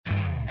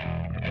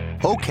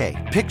Okay,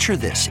 picture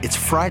this. It's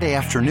Friday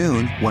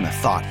afternoon when a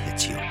thought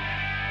hits you.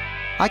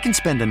 I can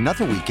spend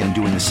another weekend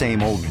doing the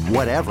same old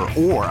whatever,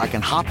 or I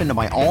can hop into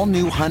my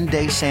all-new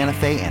Hyundai Santa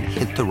Fe and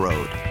hit the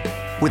road.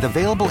 With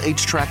available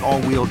H-Track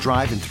all-wheel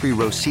drive and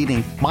 3-row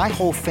seating, my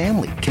whole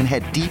family can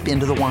head deep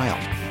into the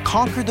wild.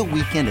 Conquer the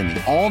weekend in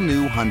the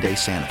all-new Hyundai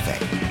Santa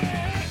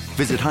Fe.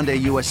 Visit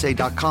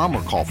HyundaiUSA.com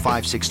or call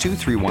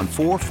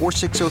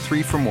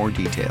 562-314-4603 for more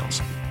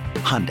details.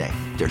 Hyundai,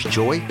 there's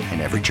joy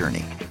in every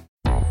journey.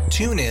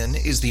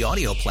 TuneIn is the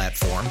audio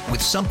platform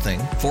with something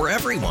for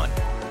everyone.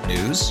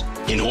 News.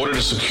 In order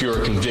to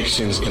secure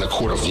convictions in a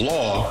court of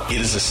law,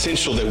 it is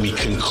essential that we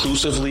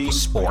conclusively.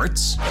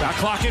 Sports. Got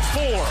clock at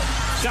 4.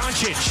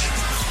 Doncic.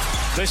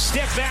 The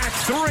step back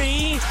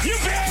 3. You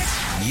bet.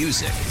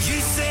 Music.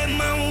 You set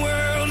my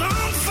world on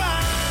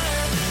fire.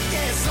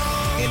 Yes,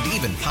 and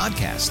even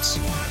podcasts.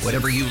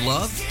 Whatever you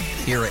love,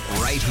 hear it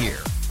right here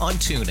on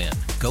TuneIn.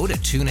 Go to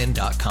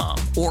TuneIn.com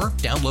or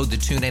download the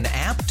TuneIn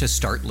app to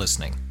start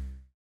listening.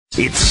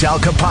 It's Sal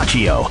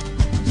Capaccio.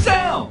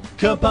 Sal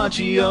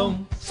Capaccio.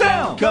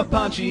 Sal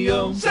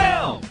Capaccio.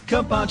 Sal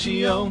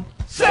Capaccio.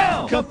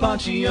 Sal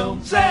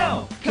Capaccio.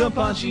 Sal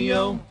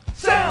Capaccio.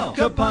 Sal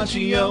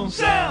Capaccio.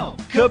 Sal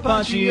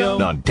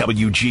Capaccio. On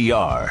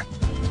WGR.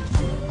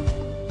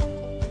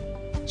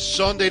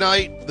 Sunday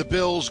night, the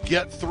Bills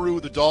get through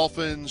the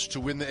Dolphins to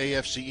win the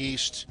AFC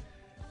East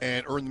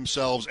and earn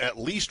themselves at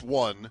least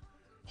one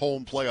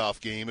home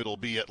playoff game. It'll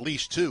be at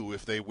least two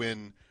if they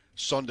win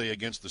Sunday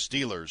against the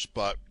Steelers.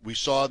 But we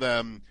saw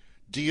them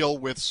deal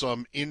with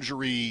some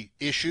injury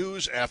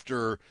issues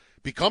after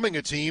becoming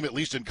a team, at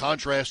least in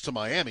contrast to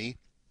Miami,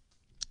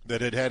 that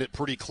had it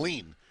pretty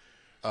clean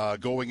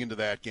going into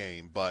that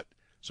game. But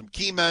some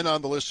key men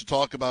on the list to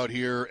talk about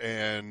here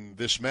and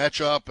this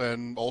matchup,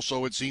 and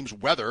also it seems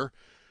weather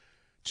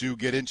to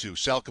get into.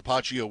 Sal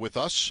Capaccio with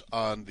us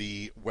on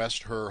the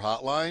West Her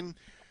Hotline.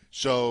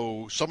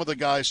 So some of the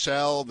guys,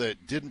 Sal,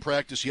 that didn't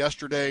practice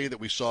yesterday that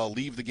we saw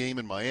leave the game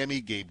in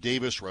Miami: Gabe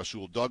Davis,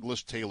 Rasul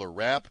Douglas, Taylor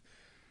Rapp.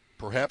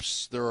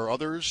 Perhaps there are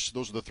others.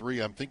 Those are the three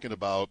I'm thinking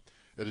about.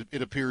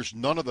 It appears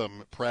none of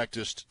them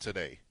practiced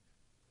today.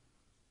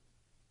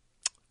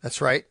 That's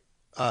right.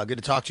 Good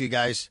to talk to you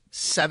guys.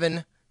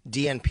 7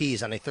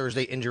 DNPs on a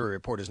Thursday injury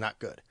report is not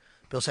good.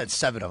 Bills had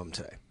 7 of them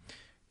today.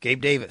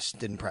 Gabe Davis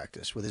didn't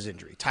practice with his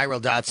injury. Tyrell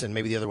Dodson,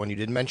 maybe the other one you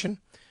didn't mention.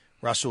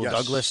 Rasul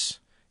Douglas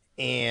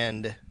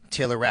and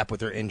Taylor Rapp with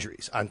their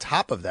injuries. On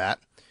top of that,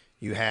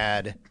 you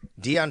had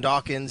Deion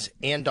Dawkins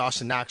and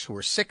Dawson Knox, who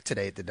were sick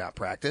today, did not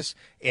practice,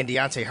 and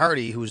Deontay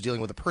Hardy, who was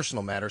dealing with a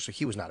personal matter, so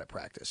he was not at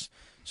practice.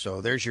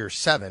 So there's your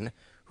 7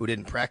 who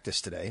didn't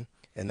practice today.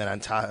 And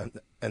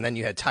then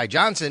you had Ty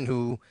Johnson,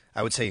 who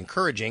I would say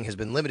encouraging, has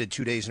been limited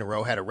 2 days in a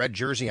row, had a red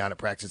jersey on at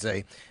practice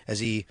today as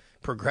he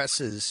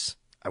progresses,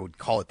 I would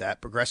call it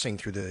that, progressing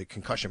through the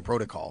concussion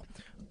protocol.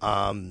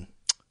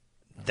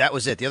 That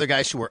was it. The other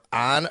guys who were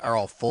on are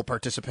all full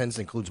participants,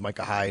 includes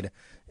Micah Hyde,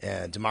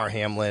 DeMar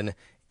Hamlin,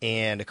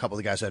 and a couple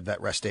of the guys who had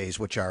vet rest days,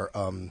 which are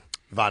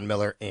Von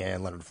Miller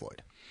and Leonard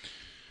Floyd.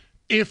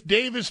 If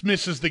Davis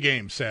misses the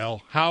game,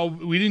 Sal,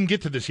 we didn't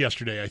get to this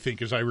yesterday, I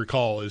think, as I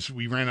recall, as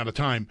we ran out of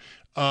time.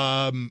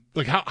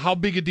 How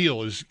big a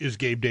deal is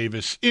Gabe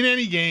Davis in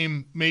any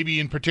game, maybe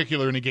in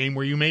particular in a game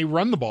where you may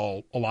run the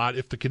ball a lot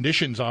if the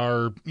conditions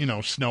are,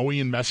 snowy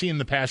and messy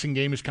and the passing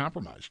game is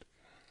compromised?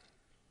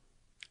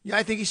 Yeah,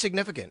 I think he's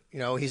significant.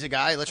 He's a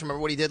guy, let's remember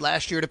what he did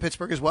last year to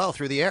Pittsburgh as well,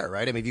 through the air,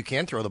 right? I mean, if you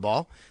can throw the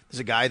ball, there's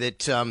a guy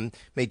that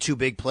made 2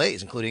 big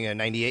plays, including a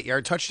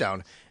 98-yard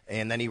touchdown,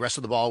 and then he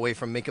wrestled the ball away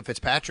from Minkah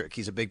Fitzpatrick.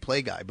 He's a big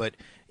play guy. But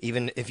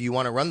even if you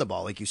want to run the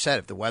ball, like you said,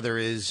 if the weather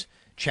is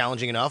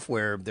challenging enough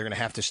where they're going to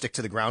have to stick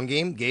to the ground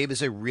game, Gabe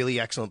is a really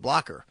excellent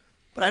blocker.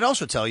 But I'd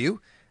also tell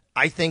you,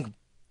 I think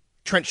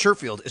Trent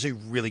Sherfield is a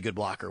really good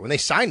blocker. When they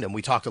signed him,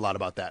 we talked a lot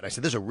about that. I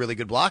said, there's a really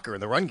good blocker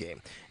in the run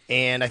game.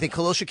 And I think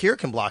Khalil Shakir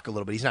can block a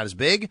little bit. He's not as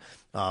big,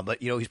 but,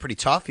 he's pretty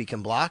tough. He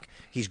can block.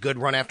 He's good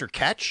run after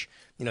catch.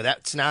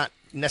 That's not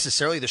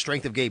necessarily the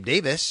strength of Gabe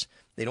Davis.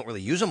 They don't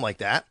really use him like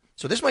that.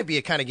 So this might be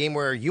a kind of game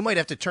where you might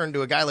have to turn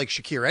to a guy like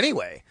Shakir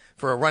anyway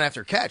for a run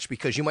after catch,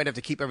 because you might have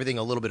to keep everything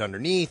a little bit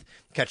underneath,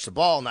 catch the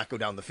ball, not go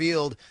down the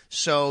field.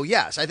 So,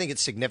 yes, I think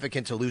it's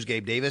significant to lose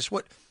Gabe Davis.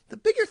 What the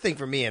bigger thing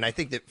for me, and I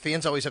think that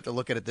fans always have to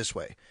look at it this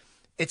way,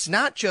 it's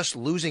not just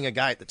losing a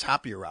guy at the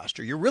top of your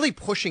roster. You're really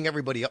pushing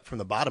everybody up from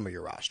the bottom of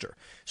your roster.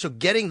 So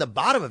getting the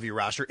bottom of your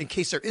roster in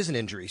case there is an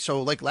injury.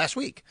 So like last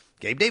week,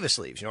 Gabe Davis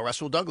leaves,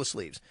 Rasul Douglas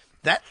leaves.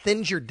 That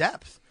thins your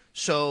depth.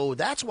 So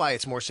that's why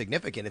it's more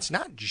significant. It's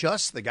not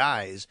just the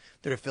guys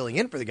that are filling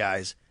in for the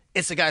guys.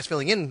 It's the guys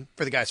filling in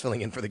for the guys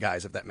filling in for the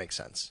guys, if that makes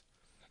sense.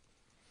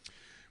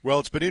 Well,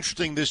 it's been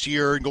interesting this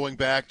year, going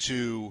back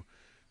to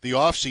the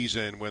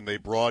offseason when they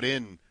brought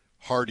in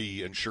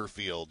Hardy and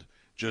Sherfield,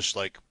 just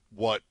like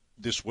what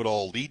this would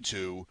all lead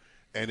to.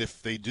 And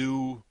if they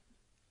do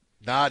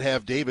not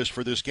have Davis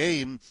for this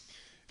game,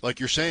 like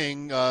you're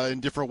saying,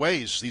 in different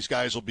ways, these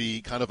guys will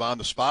be kind of on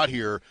the spot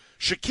here.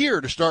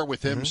 Shakir, to start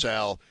with him,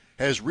 Sal,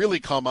 has really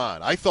come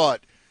on. I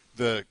thought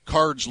the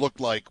Cards looked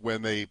like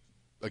when they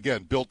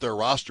again, built their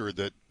roster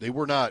that they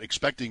were not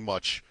expecting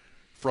much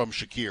from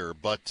Shakir.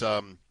 But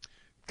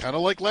kind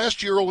of like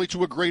last year, only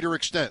to a greater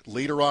extent.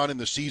 Later on in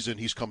the season,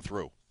 he's come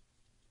through.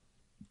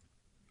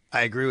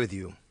 I agree with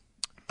you.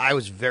 I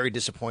was very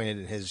disappointed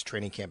in his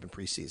training camp and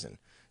preseason,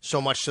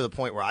 so much to the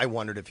point where I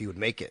wondered if he would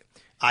make it.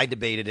 I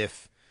debated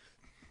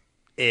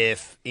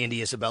if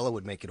Andy Isabella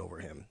would make it over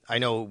him. I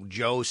know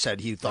Joe said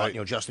he thought,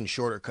 Justin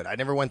Shorter could. I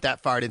never went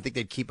that far. I didn't think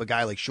they'd keep a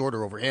guy like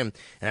Shorter over him,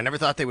 and I never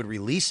thought they would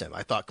release him.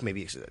 I thought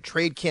maybe he's a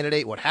trade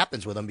candidate, what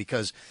happens with him,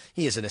 because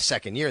he is in his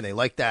second year, and they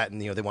like that,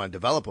 and they want to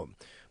develop him.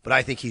 But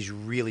I think he's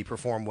really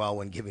performed well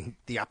when given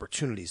the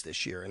opportunities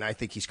this year. And I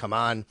think he's come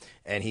on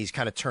and he's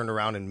kind of turned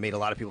around and made a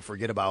lot of people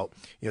forget about,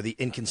 the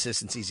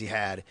inconsistencies he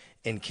had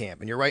in camp.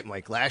 And you're right,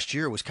 Mike. Last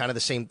year was kind of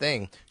the same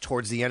thing.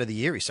 Towards the end of the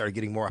year, he started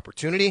getting more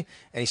opportunity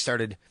and he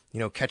started,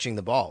 catching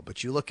the ball.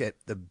 But you look at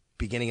the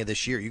beginning of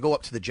this year, you go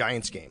up to the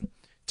Giants game,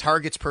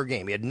 targets per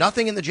game. He had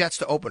nothing in the Jets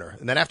to opener.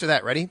 And then after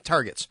that, ready?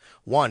 Targets.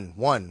 1,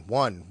 1,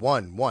 1,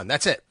 1, 1.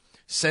 That's it.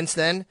 Since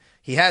then,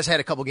 he has had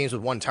a couple games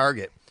with one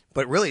target.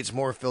 But really, it's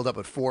more filled up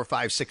with 4,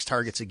 5, 6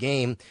 targets a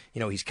game.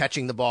 He's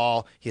catching the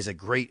ball. He has a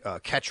great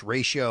catch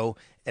ratio.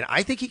 And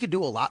I think he could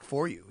do a lot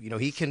for you.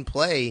 He can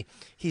play.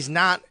 He's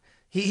not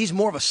 – he's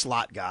more of a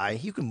slot guy.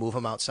 You can move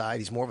him outside.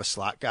 He's more of a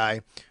slot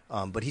guy.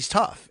 But he's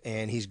tough,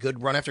 and he's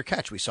good run after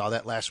catch. We saw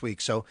that last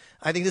week. So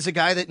I think this is a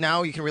guy that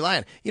now you can rely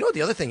on. You know what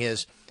the other thing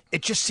is?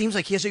 It just seems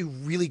like he has a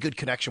really good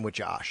connection with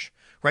Josh,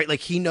 right? Like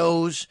he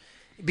knows –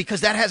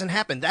 because that hasn't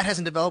happened. That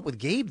hasn't developed with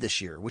Gabe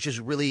this year, which is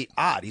really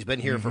odd. He's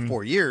been here for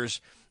 4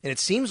 years. And it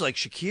seems like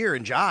Shakir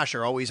and Josh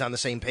are always on the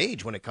same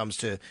page when it comes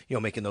to,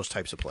 making those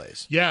types of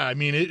plays. Yeah, I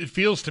mean, it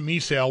feels to me,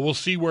 Sal, we'll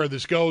see where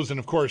this goes. And,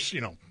 of course,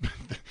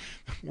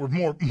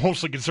 we're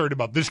mostly concerned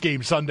about this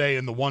game Sunday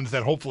and the ones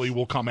that hopefully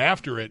will come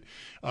after it.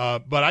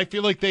 But I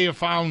feel like they have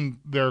found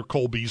their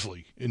Cole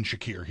Beasley in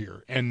Shakir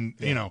here. And,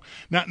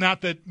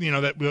 not that,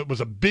 that was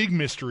a big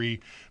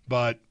mystery,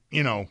 but –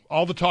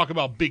 all the talk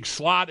about big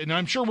slot, and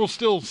I'm sure we'll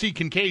still see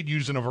Kincaid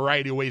used in a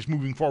variety of ways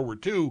moving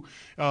forward too.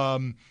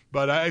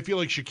 But I feel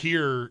like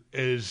Shakir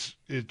is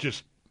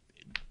just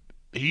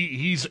I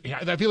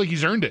feel like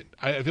he's earned it.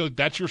 I feel like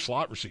that's your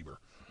slot receiver.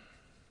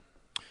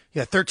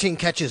 Yeah, 13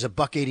 catches,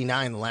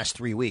 $189 in the last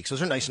 3 weeks.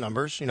 Those are nice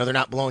numbers. They're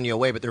not blowing you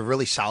away, but they're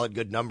really solid,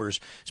 good numbers,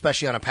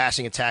 especially on a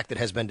passing attack that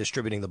has been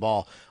distributing the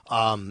ball.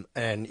 And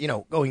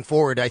going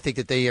forward, I think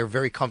that they are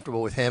very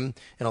comfortable with him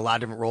in a lot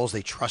of different roles.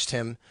 They trust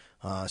him.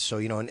 And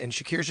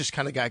Shakir's just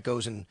kind of the guy that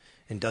goes and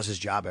does his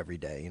job every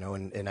day,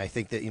 and I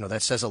think that,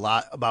 that says a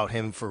lot about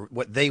him for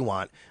what they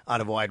want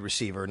out of a wide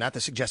receiver. Not to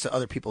suggest that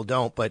other people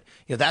don't, but,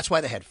 that's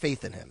why they had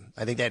faith in him.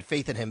 I think they had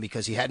faith in him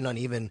because he had an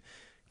uneven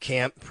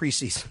camp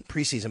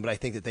preseason, but I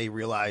think that they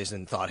realized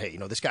and thought, hey,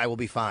 this guy will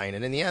be fine.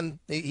 And in the end,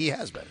 he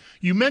has been.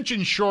 You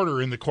mentioned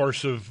Shorter in the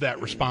course of that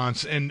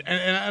response, and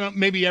I don't,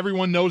 maybe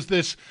everyone knows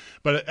this,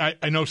 but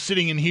I know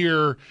sitting in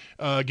here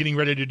getting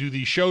ready to do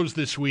these shows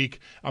this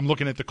week, I'm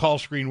looking at the call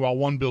screen while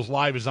One Bills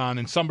Live is on,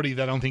 and somebody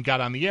that I don't think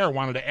got on the air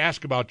wanted to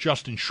ask about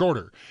Justin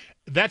Shorter.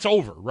 That's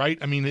over, right?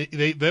 I mean,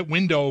 that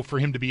window for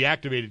him to be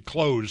activated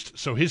closed,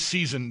 so his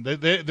season,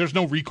 there's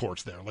no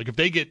recourse there. Like, if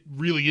they get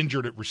really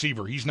injured at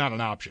receiver, he's not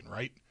an option,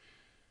 right?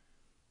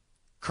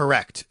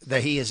 Correct.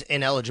 That he is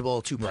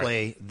ineligible to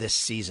play this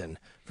season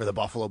for the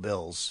Buffalo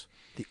Bills.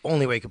 The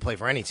only way he could play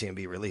for any team and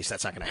be released.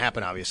 That's not going to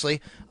happen,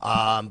 obviously.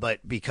 But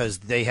because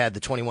they had the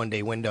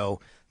 21-day window,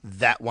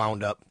 that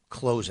wound up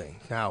closing.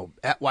 Now,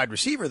 at wide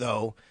receiver,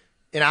 though,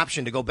 an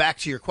option to go back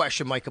to your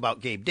question, Mike,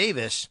 about Gabe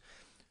Davis.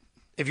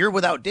 If you're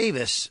without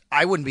Davis,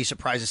 I wouldn't be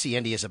surprised to see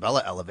Andy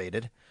Isabella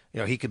elevated.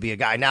 He could be a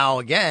guy. Now,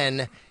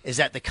 again, is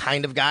that the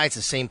kind of guy? It's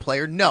the same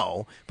player?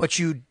 No. But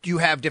you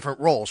have different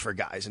roles for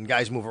guys, and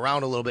guys move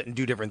around a little bit and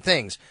do different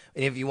things.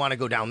 And if you want to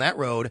go down that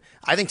road,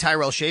 I think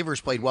Tyrell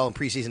Shavers played well in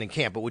preseason and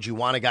camp, but would you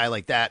want a guy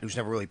like that who's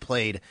never really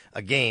played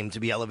a game to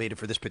be elevated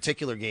for this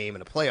particular game in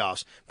the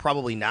playoffs?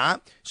 Probably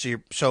not.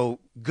 So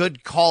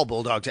good call,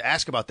 Bulldog, to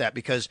ask about that,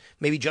 because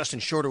maybe Justin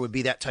Shorter would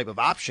be that type of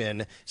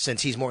option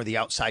since he's more the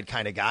outside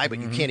kind of guy, but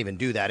you can't even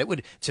do that. It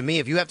would, to me,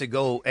 if you have to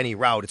go any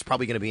route, it's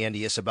probably going to be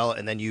Andy Isabella,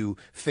 and then you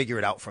figure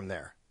it out from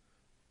there.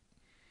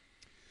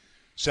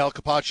 Sal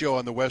Capaccio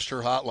on the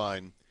Wester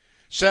Hotline.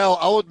 Sal,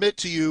 I'll admit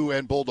to you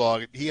and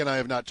Bulldog, he and I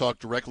have not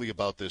talked directly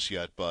about this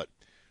yet, but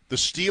the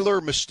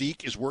Steeler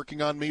mystique is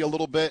working on me a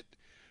little bit.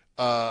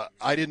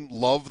 I didn't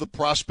love the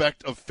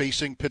prospect of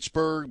facing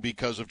Pittsburgh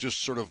because of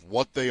just sort of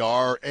what they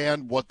are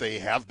and what they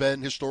have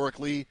been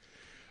historically.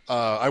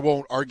 I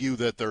won't argue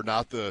that they're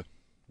not the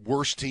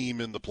worst team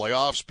in the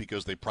playoffs,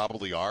 because they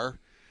probably are,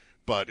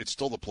 but it's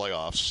still the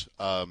playoffs.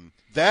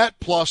 That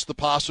plus the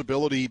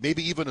possibility,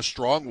 maybe even a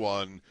strong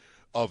one,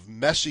 of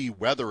messy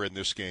weather in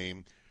this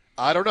game.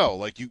 I don't know.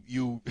 Like, you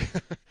you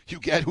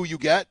get who you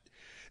get,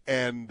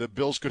 and the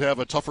Bills could have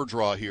a tougher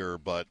draw here,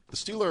 but the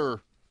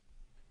Steeler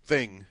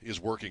thing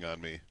is working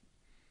on me.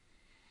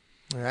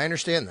 I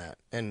understand that.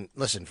 And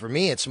listen, for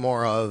me, it's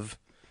more of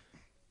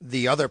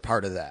the other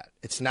part of that.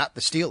 It's not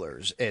the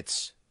Steelers.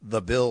 It's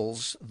the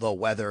Bills, the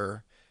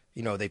weather.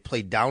 They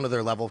played down to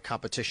their level of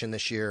competition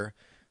this year.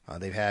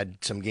 They've had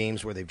some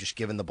games where they've just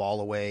given the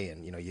ball away,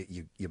 and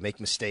you make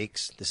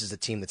mistakes. This is a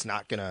team that's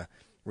not going to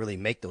really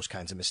make those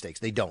kinds of mistakes.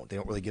 They don't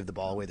really give the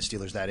ball away, the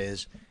Steelers, that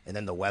is. And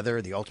then the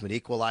weather, the ultimate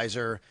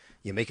equalizer.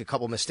 You make a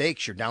couple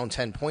mistakes, you're down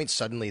 10 points,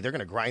 suddenly they're going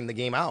to grind the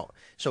game out.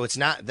 So it's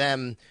not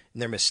them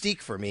and their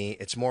mystique for me.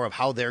 It's more of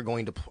how they're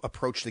going to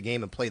approach the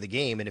game and play the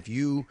game. And if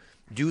you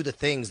do the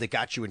things that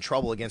got you in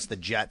trouble against the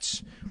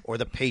Jets or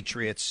the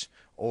Patriots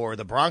or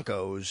the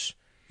Broncos,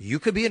 you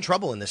could be in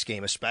trouble in this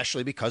game,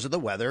 especially because of the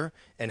weather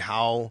and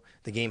how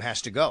the game has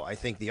to go. I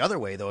think the other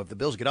way, though, if the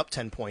Bills get up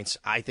 10 points,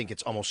 I think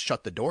it's almost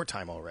shut the door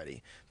time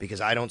already,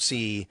 because I don't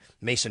see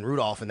Mason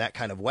Rudolph in that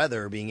kind of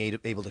weather being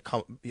able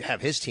to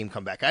have his team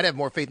come back. I'd have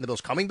more faith in the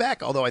Bills coming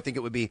back, although I think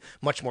it would be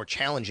much more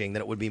challenging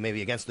than it would be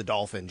maybe against the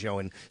Dolphins,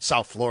 in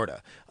South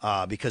Florida,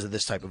 because of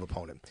this type of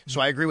opponent. So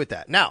I agree with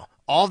that. Now,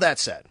 all that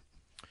said,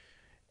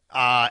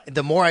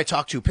 the more I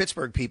talk to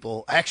Pittsburgh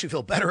people, I actually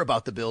feel better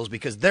about the Bills,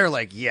 because they're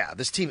like, yeah,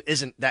 this team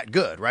isn't that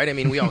good, right? I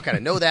mean, we all kind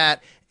of know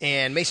that,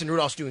 and Mason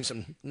Rudolph's doing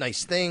some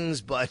nice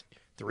things, but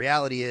the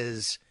reality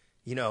is,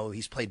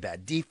 he's played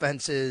bad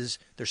defenses.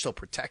 They're still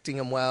protecting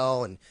him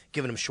well and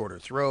giving him shorter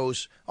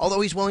throws,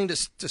 although he's willing to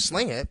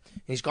sling it,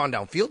 and he's gone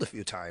downfield a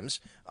few times.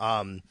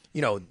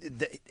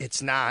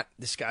 It's not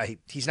this guy.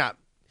 He's not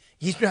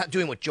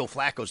doing what Joe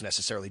Flacco's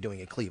necessarily doing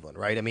in Cleveland,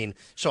 right? I mean,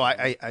 so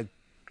I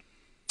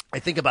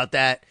think about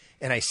that,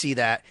 and I see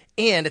that.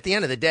 And at the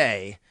end of the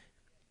day,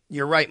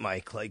 you're right,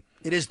 Mike. Like,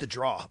 it is the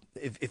draw.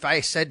 If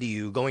I said to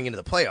you going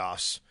into the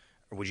playoffs,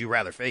 would you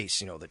rather face,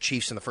 the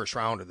Chiefs in the first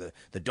round, or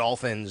the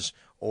Dolphins,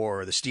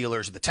 or the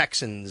Steelers, or the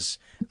Texans,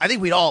 I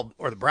think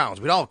or the Browns,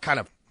 we'd all kind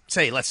of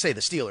say, let's say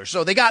the Steelers.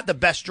 So they got the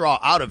best draw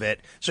out of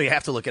it, so you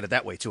have to look at it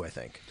that way too, I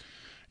think.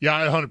 Yeah,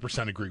 I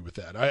 100% agree with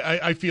that.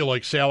 I feel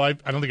like, Sal, I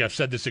don't think I've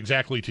said this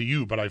exactly to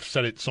you, but I've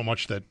said it so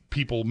much that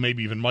people,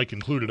 maybe even Mike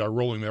included, are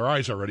rolling their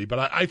eyes already.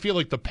 But I feel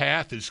like the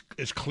path is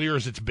as clear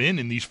as it's been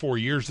in these 4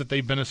 years that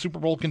they've been a Super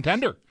Bowl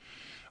contender.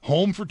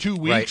 Home for 2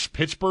 weeks, right.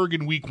 Pittsburgh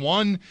in week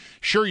 1.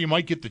 Sure, you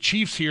might get the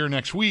Chiefs here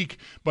next week,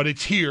 but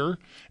it's here,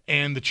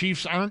 and the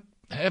Chiefs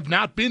have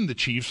not been the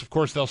Chiefs. Of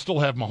course, they'll still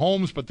have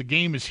Mahomes, but the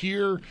game is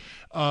here.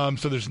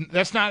 So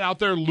that's not out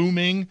there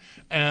looming.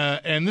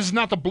 And this is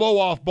not to blow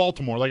off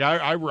Baltimore. Like,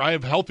 I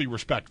have healthy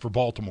respect for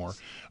Baltimore.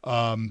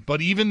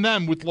 But even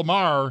them with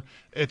Lamar,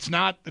 it's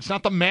not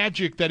the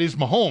magic that is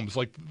Mahomes.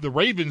 Like, the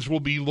Ravens will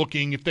be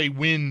looking, if they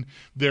win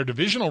their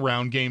divisional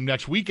round game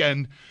next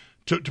weekend,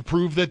 to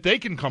prove that they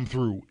can come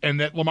through and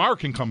that Lamar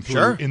can come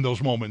through in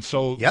those moments.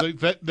 So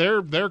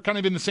they're kind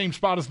of in the same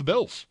spot as the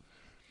Bills.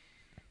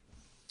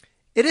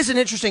 It is an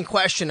interesting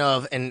question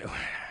and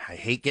I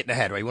hate getting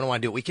ahead, right? We don't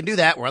want to do it. We can do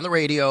that. We're on the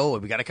radio.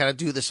 We got to kind of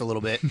do this a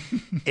little bit.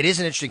 It is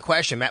an interesting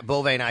question. Matt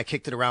Bove and I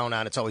kicked it around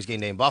on It's Always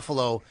Game Day in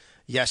Buffalo.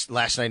 Yes,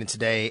 last night and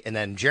today. And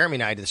then Jeremy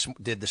and I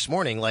did this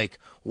morning. Like,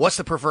 what's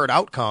the preferred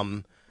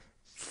outcome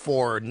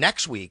for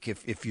next week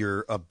if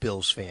you're a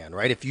Bills fan,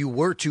 right? If you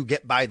were to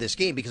get by this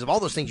game because of all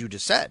those things you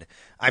just said.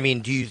 I mean,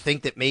 do you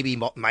think that maybe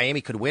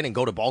Miami could win and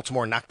go to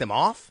Baltimore and knock them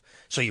off?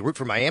 So you root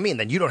for Miami and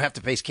then you don't have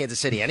to face Kansas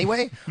City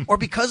anyway? Or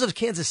because of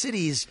Kansas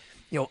City's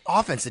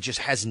offense that just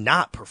has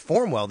not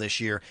performed well this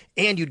year,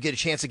 and you'd get a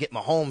chance to get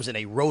Mahomes in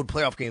a road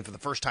playoff game for the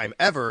first time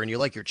ever, and you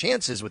like your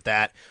chances with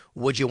that,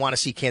 would you want to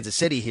see Kansas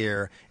City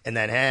here and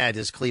then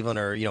does Cleveland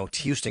or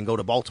Houston go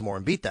to Baltimore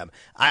and beat them?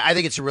 I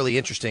think it's a really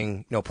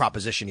interesting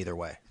proposition either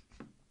way.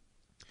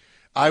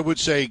 I would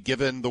say,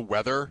 given the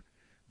weather,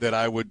 that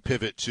I would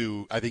pivot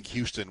to, I think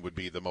Houston would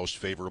be the most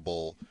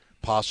favorable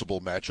possible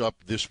matchup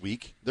this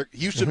week.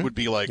 Houston would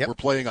be like, we're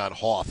playing on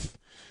Hoth.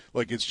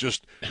 Like, it's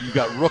just, you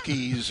got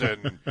rookies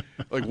and,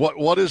 like,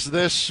 what is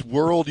this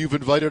world you've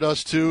invited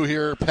us to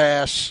here?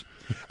 Pass.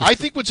 I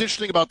think what's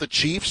interesting about the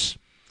Chiefs,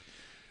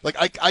 like,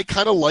 I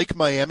kind of like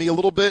Miami a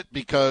little bit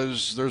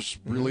because there's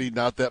really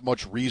not that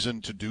much reason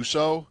to do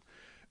so,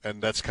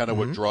 and that's kind of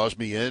what draws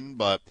me in.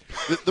 But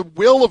the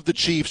will of the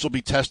Chiefs will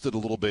be tested a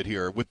little bit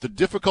here. With the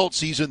difficult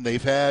season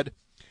they've had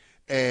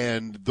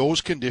and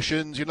those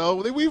conditions,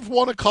 we've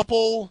won a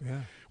couple.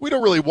 Yeah. We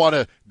don't really want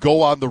to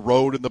go on the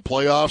road in the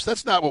playoffs.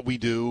 That's not what we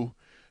do.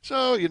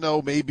 So,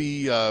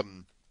 maybe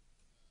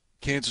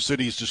Kansas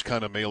City is just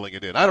kind of mailing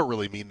it in. I don't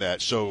really mean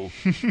that so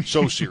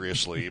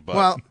seriously, but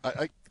well,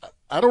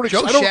 I'm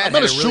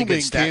not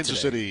assuming Kansas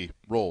City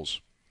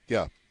rolls.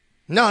 Yeah.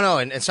 No,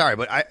 and sorry,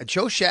 but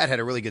Joe Shad had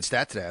a really good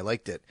stat today. I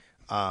liked it.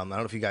 I don't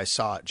know if you guys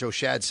saw it. Joe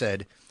Shad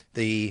said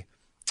the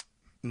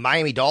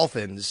Miami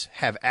Dolphins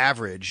have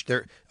averaged,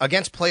 they're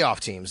against playoff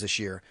teams this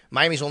year.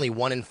 Miami's only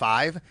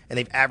 1-5, and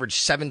they've averaged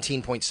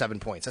 17.7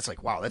 points. That's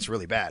like, wow, that's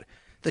really bad.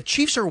 The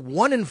Chiefs are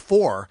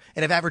 1-4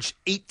 and have averaged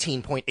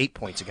 18.8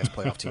 points against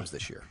playoff teams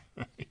this year.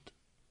 Right.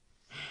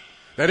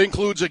 That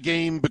includes a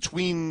game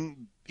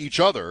between each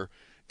other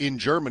in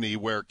Germany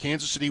where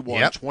Kansas City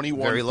won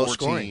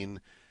 21-14.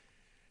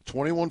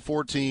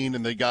 21-14,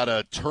 and they got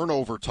a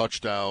turnover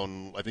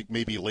touchdown, I think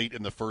maybe late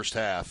in the first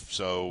half.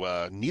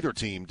 So neither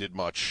team did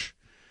much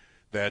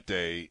that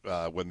day,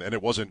 and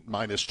it wasn't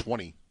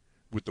 -20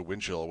 with the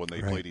wind chill when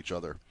they played each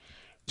other.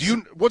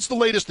 What's the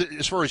latest,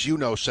 as far as you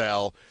know,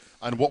 Sal,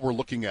 on what we're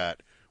looking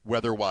at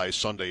weather-wise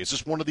Sunday? Is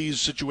this one of these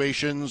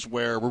situations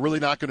where we're really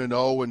not going to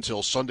know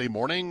until Sunday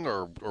morning,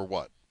 or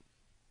what?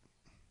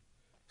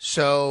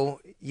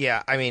 So,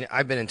 yeah, I mean,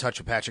 I've been in touch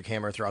with Patrick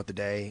Hammer throughout the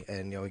day,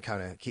 and, he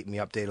kind of keeping me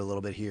updated a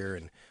little bit here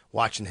and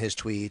watching his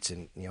tweets.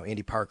 And,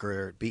 Andy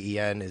Parker at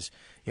BEN is,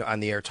 on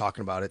the air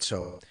talking about it.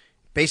 So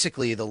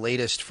basically the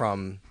latest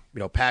from,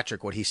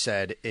 Patrick, what he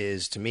said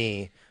is to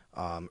me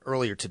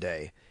earlier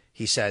today,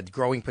 he said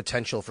growing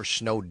potential for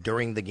snow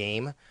during the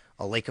game.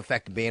 A lake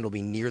effect band will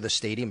be near the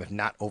stadium, if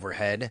not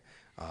overhead.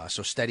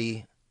 So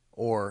steady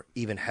or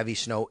even heavy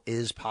snow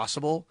is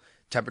possible.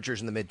 Temperatures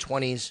in the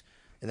mid-20s.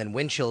 And then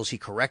wind chills, he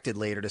corrected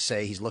later to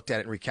say he's looked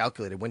at it and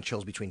recalculated wind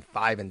chills between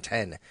 5 and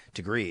 10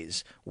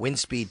 degrees. Wind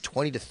speed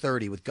 20 to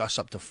 30 with gusts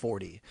up to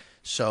 40.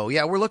 So,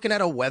 yeah, we're looking at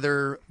a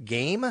weather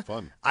game.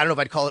 Fun. I don't know if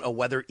I'd call it a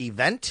weather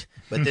event,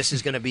 but this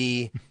is going to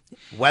be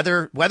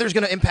weather. Weather's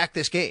going to impact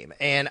this game.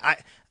 And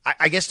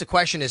I guess the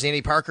question is,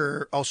 Andy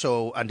Parker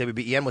also on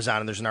WBEN was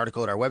on, and there's an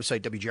article at our website,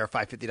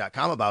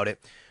 WGR550.com, about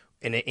it.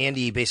 And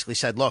Andy basically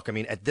said, look, I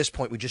mean, at this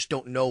point, we just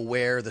don't know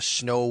where the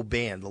snow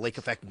band, the lake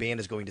effect band,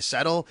 is going to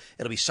settle.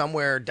 It'll be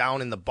somewhere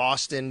down in the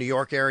Boston, New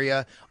York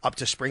area up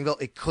to Springville.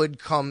 It could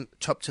come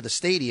up to the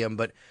stadium,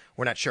 but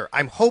we're not sure.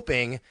 I'm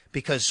hoping,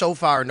 because so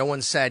far no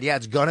one said, yeah,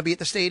 it's going to be at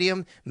the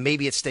stadium.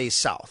 Maybe it stays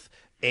south.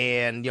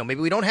 And, maybe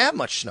we don't have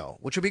much snow,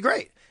 which would be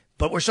great.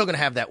 But we're still going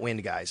to have that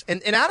wind, guys.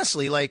 And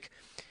honestly,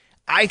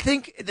 I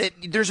think that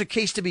there's a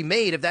case to be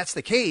made, if that's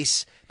the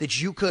case, that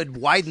you could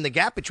widen the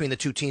gap between the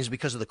two teams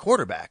because of the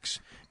quarterbacks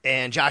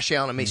and Josh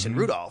Allen and Mason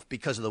Rudolph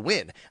because of the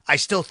wind. I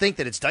still think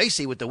that it's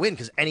dicey with the wind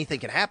because anything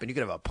can happen. You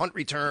could have a punt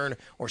return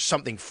or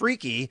something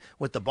freaky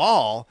with the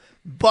ball.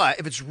 But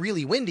if it's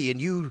really windy and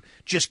you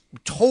just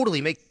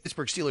totally make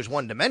Pittsburgh Steelers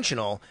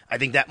one-dimensional, I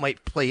think that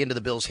might play into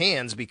the Bills'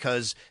 hands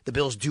because the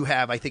Bills do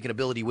have, I think, an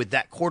ability with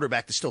that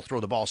quarterback to still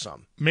throw the ball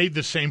some. Made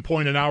the same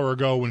point an hour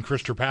ago when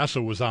Chris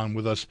Trapasso was on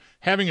with us.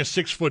 Having a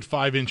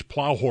 6'5"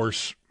 plow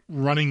horse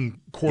running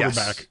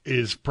quarterback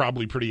is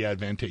probably pretty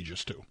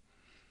advantageous too.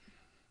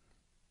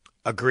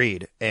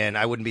 Agreed. And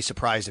I wouldn't be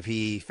surprised if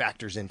he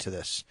factors into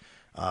this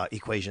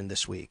equation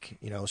this week.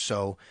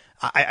 So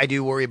I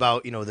do worry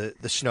about,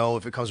 the snow.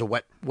 If it becomes a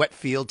wet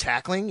field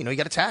tackling, you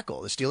got to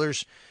tackle. The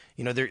Steelers,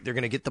 they're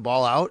going to get the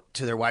ball out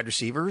to their wide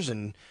receivers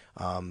and,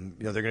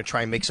 they're going to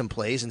try and make some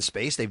plays in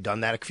space. They've done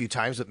that a few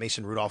times with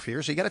Mason Rudolph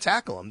here. So you got to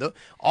tackle them.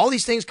 All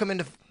these things come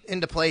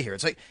into play here.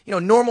 It's like,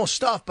 normal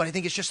stuff, but I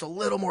think it's just a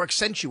little more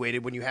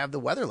accentuated when you have the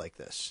weather like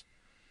this.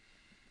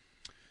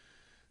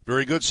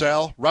 Very good,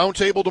 Sal.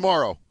 Roundtable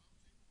tomorrow.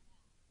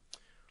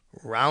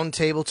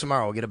 Roundtable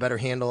tomorrow. We'll get a better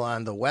handle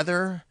on the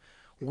weather.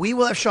 We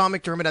will have Sean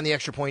McDermott on the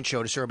Extra Point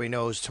Show, just so everybody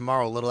knows,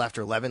 tomorrow a little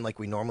after 11 like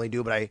we normally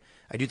do. But I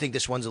do think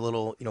this one's a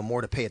little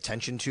more to pay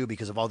attention to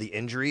because of all the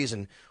injuries.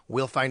 And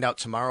we'll find out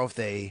tomorrow if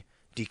they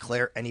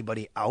declare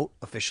anybody out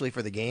officially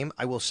for the game.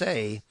 I will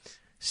say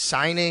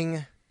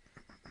signing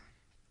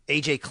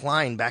A.J.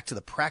 Klein back to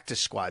the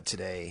practice squad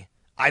today,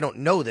 I don't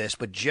know this,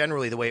 but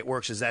generally the way it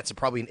works is that's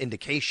probably an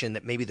indication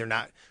that maybe they're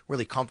not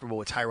really comfortable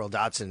with Tyrel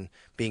Dodson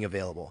being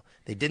available.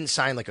 They didn't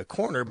sign like a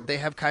corner, but they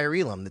have Kaiir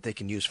Elam that they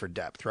can use for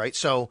depth, right?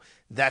 So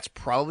that's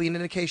probably an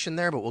indication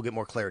there, but we'll get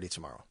more clarity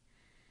tomorrow.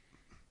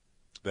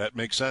 That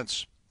makes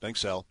sense.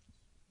 Thanks, Sal.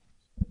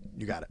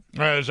 You got it.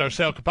 All right, as our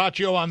Sal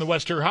Capaccio on the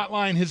Wester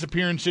Hotline, his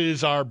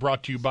appearances are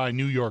brought to you by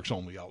New York's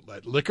only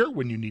outlet. Liquor,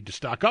 when you need to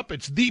stock up,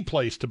 it's the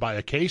place to buy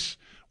a case.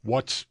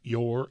 What's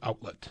your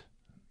outlet?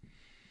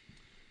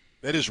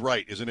 That is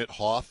right, isn't it?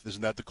 Hoth?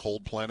 Isn't that the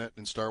cold planet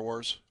in Star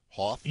Wars?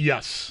 Hoth?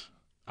 Yes.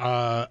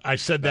 I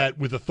said that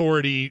with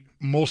authority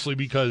mostly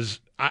because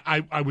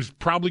I was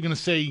probably going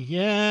to say,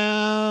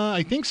 yeah,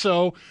 I think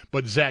so,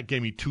 but Zach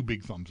gave me 2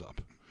 big thumbs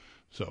up.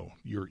 So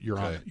you're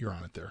on it. You're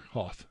on it there.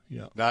 Hoth.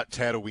 Yeah. Not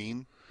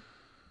Tatooine?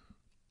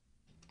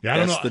 Yeah, I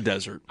don't know. That's the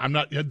desert. I'm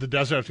not the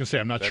desert. I was going to say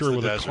I'm not That's sure the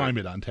with the desert.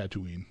 climate on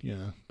Tatooine.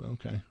 Yeah.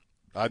 Okay.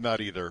 I'm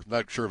not either.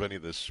 Not sure of any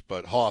of this,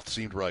 but Hoth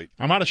seemed right.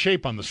 I'm out of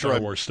shape on the Star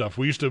Wars stuff.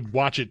 We used to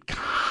watch it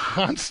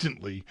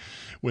constantly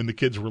when the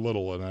kids were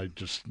little, and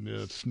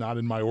it's not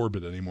in my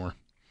orbit anymore.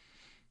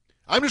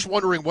 I'm just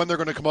wondering when they're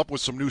going to come up with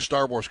some new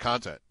Star Wars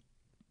content.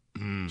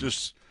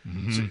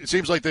 It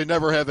seems like they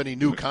never have any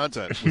new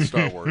content with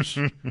Star Wars.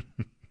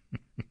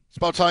 It's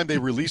about time they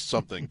released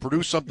something,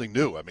 produced something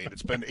new. I mean,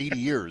 it's been 80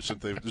 years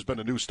since there's been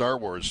a new Star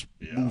Wars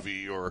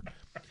movie or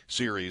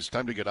series.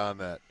 Time to get on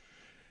that.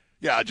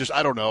 Yeah,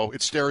 I don't know.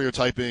 It's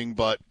stereotyping,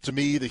 but to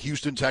me, the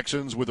Houston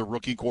Texans with a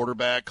rookie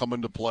quarterback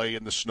coming to play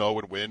in the snow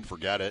and wind,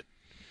 forget it.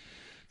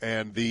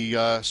 And the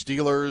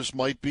Steelers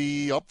might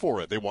be up for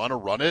it. They want to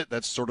run it.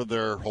 That's sort of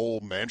their whole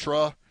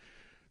mantra,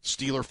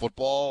 Steeler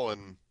football.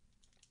 And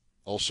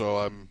also,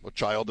 I'm a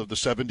child of the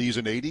 70s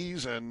and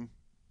 80s, and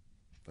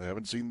I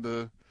haven't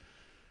seen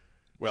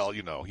well,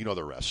 you know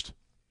the rest.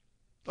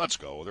 Let's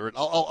go.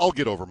 I'll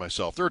get over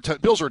myself.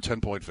 Bills are a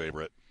 10-point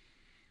favorite.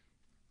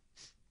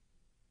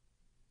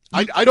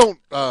 I don't.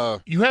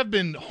 You have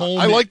been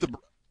home.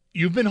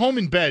 You've been home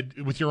in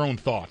bed with your own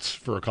thoughts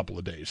for a couple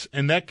of days,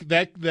 and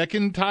that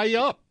can tie you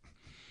up.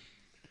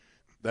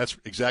 That's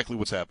exactly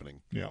what's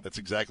happening. Yeah, that's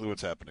exactly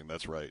what's happening.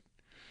 That's right.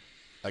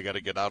 I got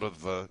to get out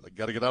of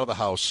the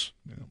house.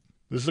 Yeah.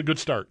 This is a good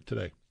start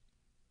today.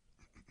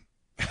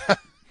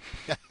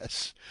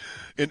 Yes.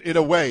 In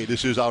a way,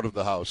 this is out of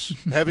the house.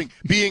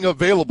 Being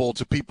available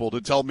to people to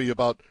tell me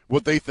about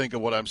what they think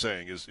of what I'm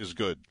saying is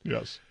good.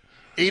 Yes.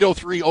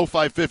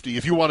 803-0550.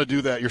 If you want to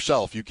do that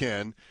yourself, you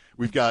can.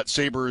 We've got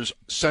Sabres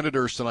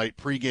Senators tonight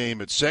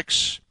pregame at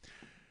 6.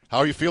 How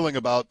are you feeling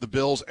about the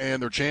Bills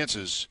and their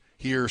chances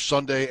here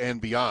Sunday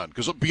and beyond?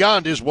 Because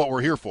beyond is what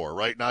we're here for,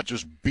 right? Not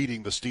just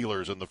beating the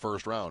Steelers in the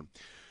first round.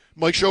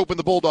 Mike Schopp and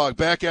the Bulldog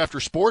back after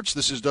sports.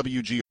 This is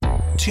WG.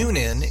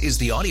 TuneIn is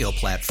the audio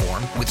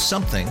platform with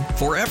something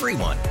for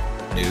everyone.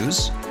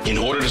 News. In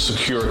order to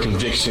secure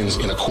convictions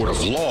in a court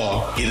of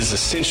law, it is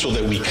essential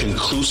that we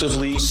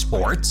conclusively.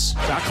 Sports.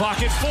 Shot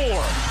clock at 4.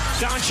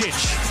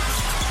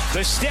 Doncic.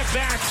 The step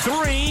back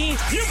 3.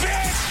 You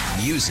bet.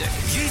 Music.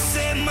 You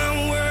set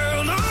my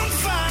world on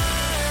fire.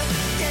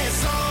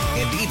 Yes,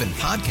 and even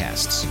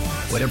podcasts.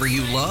 Whatever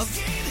you love,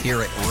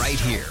 hear it right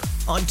here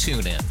on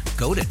TuneIn.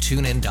 Go to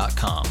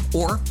TuneIn.com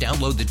or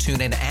download the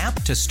TuneIn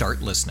app to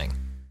start listening.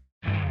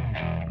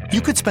 You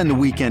could spend the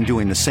weekend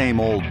doing the same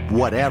old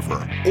whatever,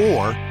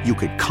 or you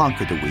could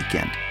conquer the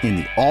weekend in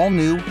the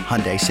all-new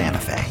Hyundai Santa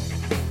Fe.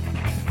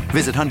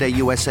 Visit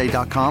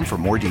HyundaiUSA.com for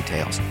more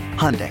details.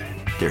 Hyundai,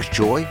 there's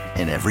joy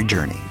in every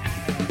journey.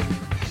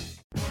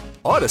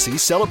 Odyssey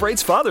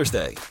celebrates Father's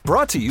Day,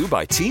 brought to you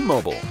by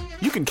T-Mobile.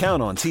 You can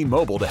count on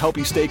T-Mobile to help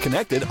you stay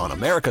connected on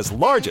America's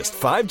largest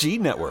 5G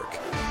network.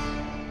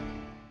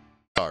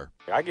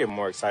 I get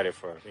more excited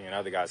for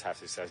other guys have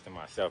success than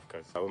myself,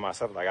 because with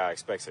myself, I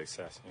expect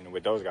success.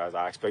 With those guys,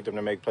 I expect them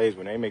to make plays.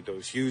 When they make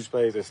those huge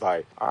plays, it's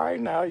like, all right,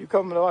 now you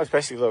coming along,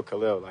 especially little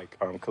Khalil.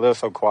 Khalil's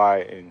so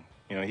quiet, and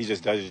he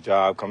just does his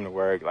job, come to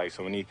work.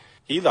 So when he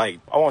I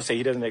won't say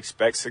he doesn't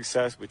expect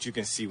success, but you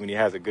can see when he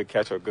has a good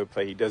catch or a good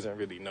play, he doesn't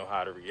really know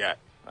how to react.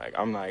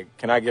 I'm like,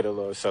 can I get a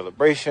little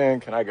celebration?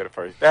 Can I get a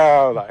first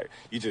down?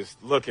 You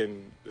just look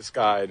in the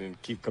sky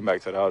and keep coming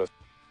back to the other.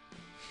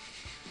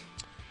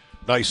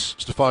 Nice.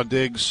 Stephon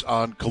Diggs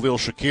on Khalil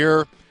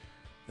Shakir.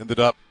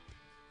 Ended up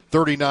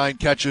 39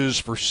 catches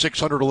for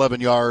 611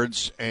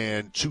 yards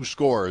and 2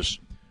 scores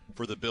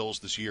for the Bills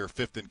this year,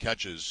 5th in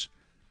catches.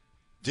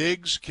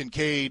 Diggs,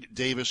 Kincaid,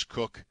 Davis,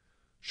 Cook,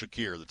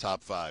 Shakir, the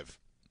top 5.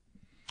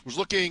 I was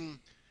looking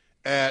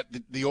at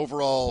the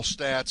overall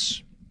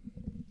stats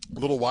a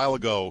little while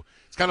ago.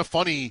 It's kind of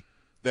funny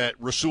that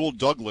Rasul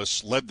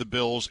Douglas led the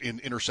Bills in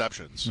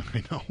interceptions.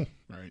 I know,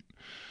 right.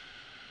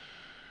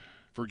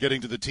 For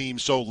getting to the team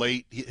so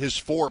late. His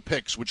 4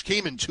 picks, which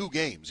came in 2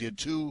 games. He had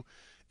 2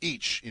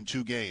 each in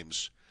 2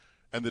 games.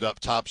 Ended up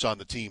tops on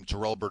the team.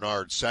 Terrell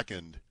Bernard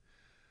second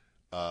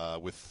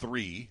with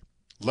 3.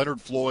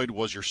 Leonard Floyd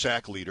was your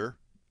sack leader,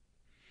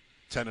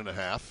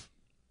 10.5.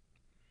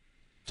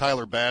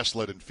 Tyler Bass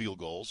led in field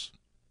goals.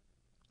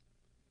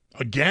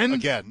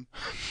 Again?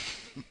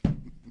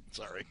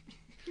 Sorry.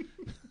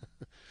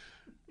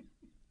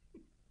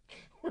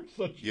 We're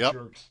such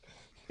jerks.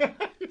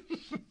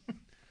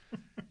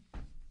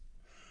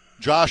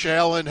 Josh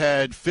Allen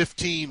had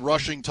 15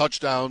 rushing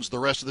touchdowns. The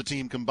rest of the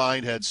team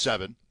combined had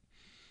 7.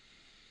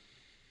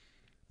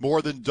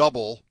 More than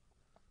double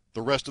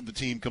the rest of the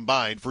team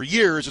combined. For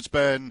years, it's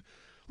been,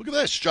 look at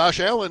this, Josh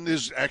Allen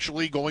is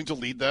actually going to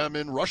lead them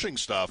in rushing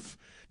stuff.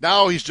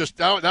 Now he's just,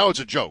 now it's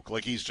a joke.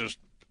 He's just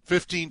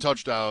 15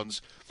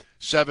 touchdowns,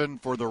 7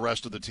 for the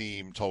rest of the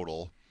team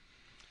total.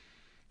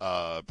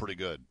 Pretty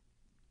good.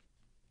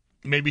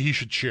 Maybe he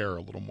should share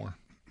a little more.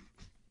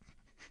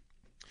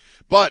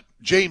 But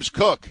James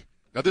Cook,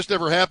 now this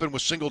never happened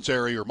with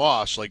Singletary or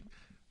Moss,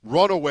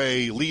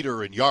 runaway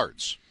leader in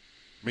yards.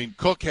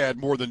 Cook had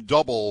more than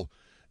double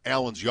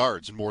Allen's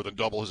yards and more than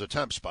double his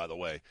attempts, by the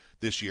way,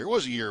 this year. It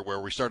was a year where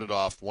we started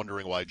off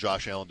wondering why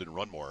Josh Allen didn't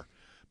run more.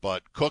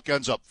 But Cook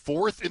ends up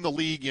 4th in the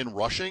league in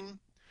rushing,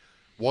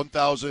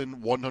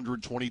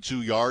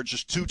 1,122 yards,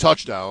 just 2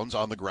 touchdowns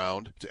on the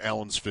ground to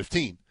Allen's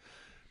 15.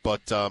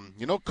 But,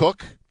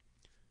 Cook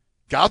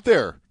got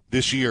there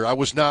this year. I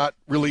was not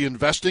really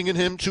investing in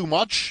him too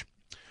much.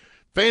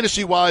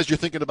 Fantasy-wise, you're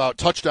thinking about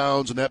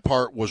touchdowns, and that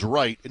part was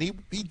right. And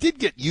he did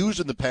get used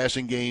in the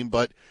passing game,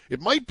 but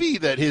it might be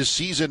that his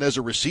season as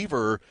a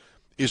receiver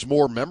is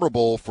more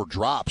memorable for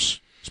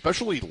drops,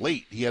 especially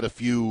late. He had a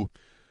few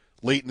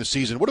late in the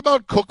season. What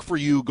about Cook for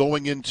you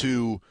going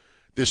into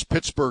this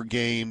Pittsburgh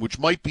game, which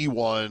might be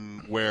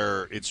one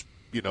where it's,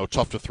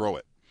 tough to throw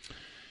it?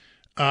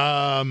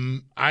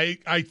 I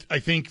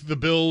think the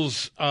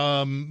Bills,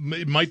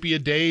 it might be a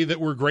day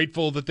that we're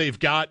grateful that they've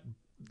got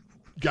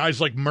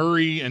guys like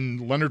Murray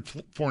and Leonard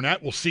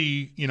Fournette. We'll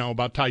see,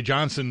 about Ty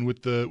Johnson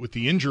with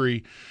the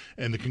injury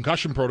and the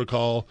concussion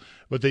protocol,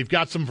 but they've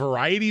got some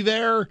variety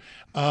there.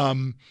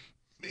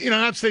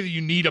 Not to say that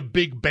you need a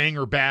big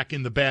banger back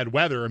in the bad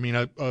weather.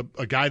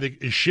 A guy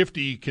that is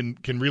shifty can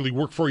really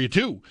work for you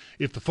too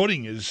if the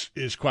footing is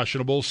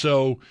questionable.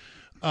 So,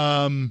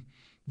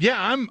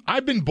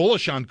 I've been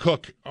bullish on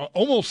Cook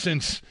almost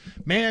since,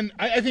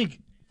 I think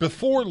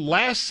before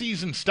last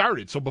season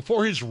started. So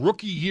before his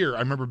rookie year, I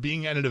remember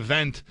being at an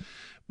event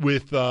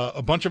with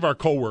a bunch of our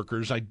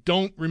coworkers. I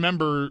don't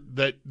remember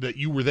that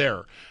you were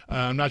there.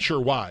 I'm not sure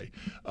why.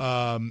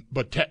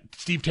 But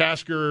Steve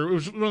Tasker, it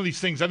was one of these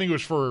things. I think it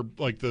was for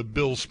like the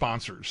Bills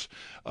sponsors.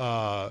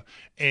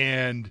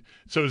 And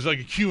so it was like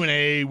a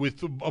Q&A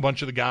with a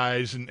bunch of the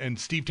guys, and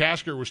Steve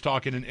Tasker was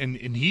talking,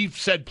 and he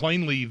said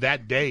plainly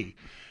that day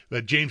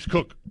that James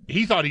Cook,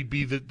 he thought he'd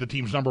be the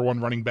team's number one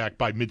running back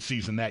by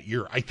midseason that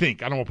year. I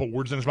think. I don't want to put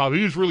words in his mouth, but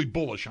he was really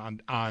bullish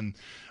on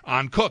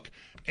Cook.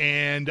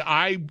 And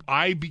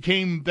I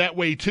became that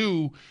way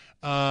too.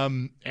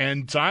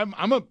 And so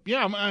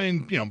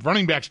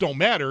running backs don't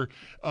matter.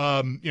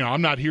 I'm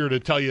not here to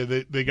tell you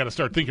that they got to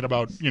start thinking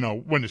about,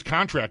 when his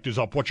contract is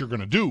up, what you're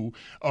going to do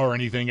or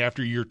anything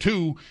after year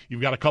 2.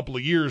 You've got a couple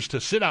of years to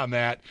sit on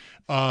that.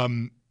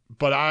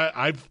 But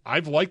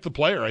I've liked the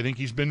player. I think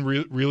he's been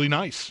really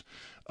nice.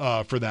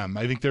 For them.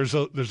 I think there's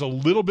a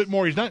little bit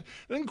more.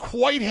 Doesn't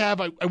quite have.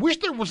 I wish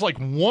there was like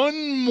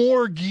one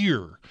more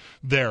gear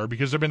there,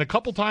 because there have been a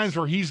couple times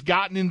where he's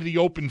gotten into the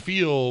open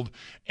field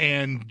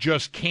and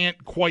just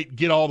can't quite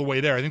get all the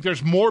way there. I think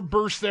there's more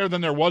burst there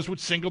than there was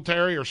with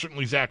Singletary or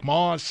certainly Zach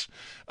Moss,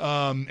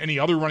 any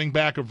other running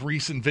back of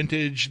recent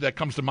vintage that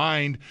comes to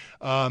mind.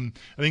 I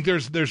think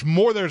there's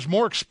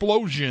more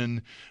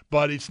explosion,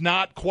 but it's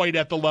not quite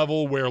at the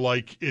level where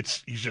like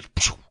he's just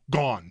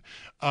gone.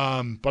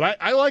 But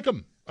I like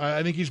him.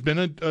 I think he's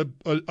been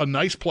a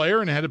nice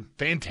player and had a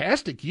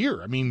fantastic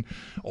year. I mean,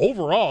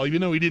 overall,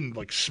 even though he didn't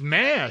like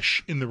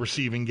smash in the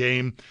receiving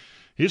game,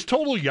 his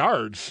total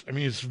yards, I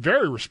mean, it's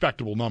very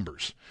respectable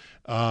numbers.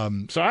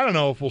 So I don't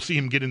know if we'll see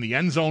him get in the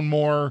end zone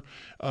more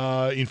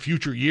in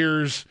future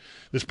years.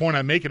 This point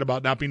I'm making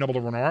about not being able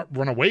to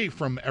run away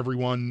from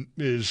everyone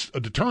is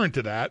a deterrent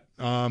to that,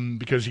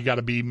 because you got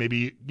to be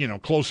maybe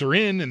closer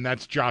in, and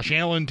that's Josh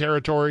Allen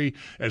territory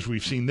as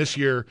we've seen this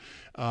year.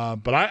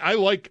 But I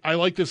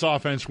like this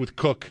offense with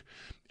Cook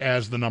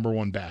as the number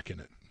one back in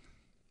it.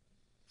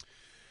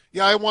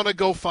 Yeah, I want to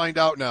go find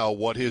out now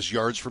what his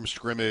yards from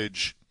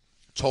scrimmage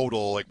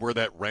total, like where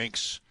that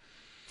ranks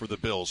for the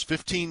Bills.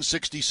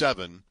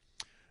 1567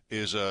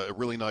 is a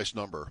really nice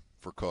number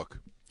for Cook.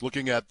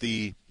 Looking at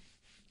the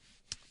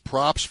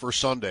props for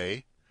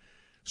Sunday,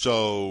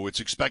 so it's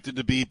expected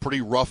to be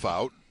pretty rough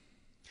out.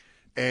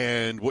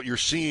 And what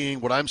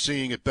I'm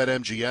seeing at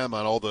BetMGM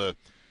on all the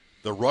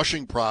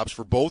rushing props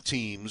for both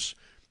teams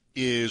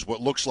is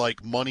what looks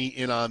like money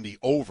in on the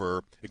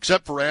over,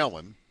 except for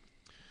Allen,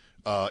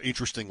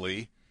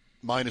 interestingly,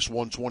 minus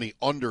 120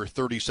 under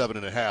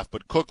 37.5.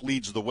 But Cook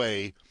leads the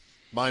way,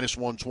 minus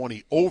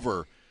 120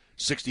 over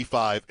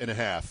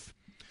 65.5.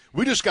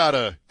 We just got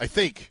to, I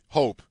think,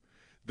 hope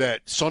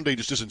that Sunday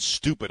just isn't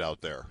stupid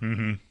out there.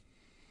 Mm-hmm.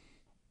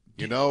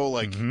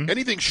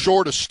 Anything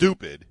short of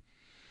stupid,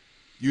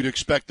 you'd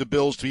expect the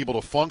Bills to be able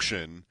to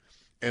function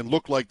and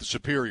look like the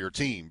superior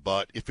team.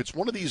 But if it's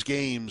one of these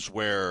games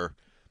where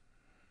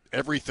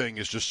everything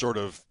is just sort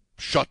of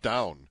shut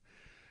down,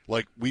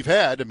 like we've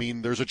had, I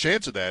mean, there's a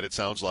chance of that, it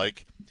sounds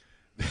like,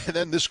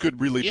 then this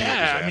could really be a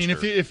disaster. Yeah, I mean,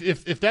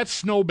 if that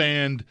snow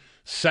band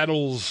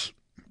settles,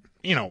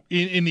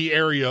 in the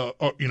area,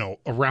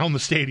 around the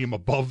stadium,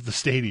 above the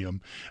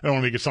stadium, I don't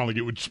want to make it sound like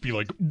it would just be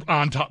like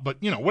on top, but,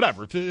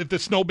 whatever. If the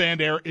snow band,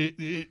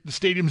 the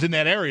stadium's in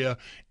that area,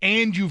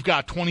 and you've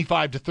got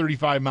 25 to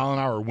 35 mile an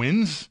hour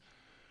winds,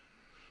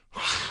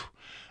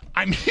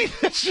 I mean,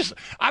 that's just,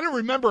 I don't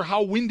remember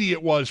how windy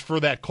it was for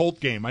that Colt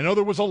game. I know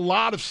there was a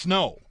lot of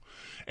snow,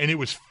 and it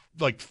was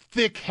like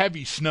thick,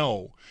 heavy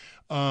snow.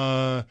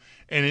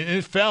 And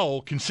it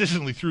fell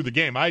consistently through the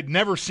game. I'd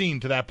never seen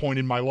to that point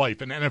in my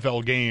life an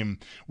NFL game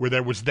where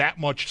there was that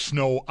much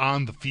snow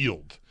on the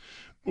field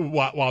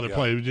while they're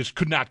playing. You just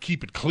could not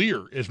keep it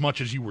clear as much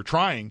as you were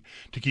trying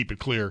to keep it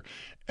clear.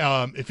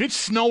 If it's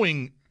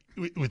snowing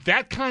with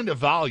that kind of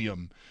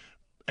volume,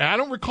 and I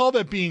don't recall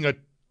that being a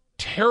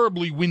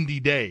terribly windy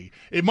day.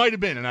 It might have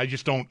been, and I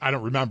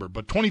don't remember,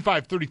 but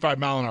 25, 35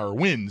 mile an hour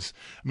winds.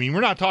 I mean,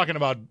 we're not talking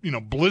about,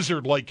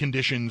 blizzard-like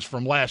conditions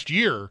from last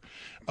year,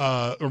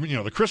 or,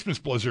 the Christmas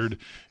blizzard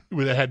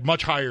that had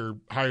much higher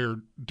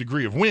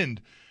degree of wind.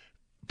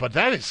 But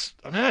that's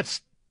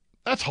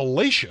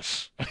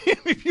hellacious.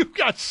 If you've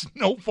got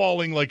snow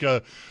falling like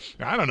an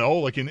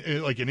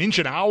inch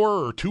an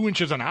hour or 2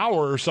 inches an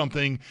hour or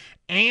something,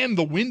 and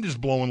the wind is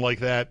blowing like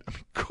that, I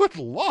mean, good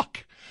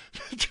luck.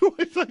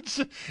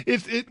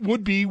 It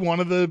would be one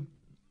of the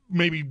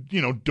maybe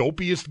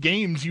dopiest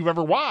games you've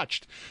ever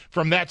watched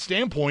from that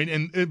standpoint,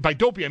 and by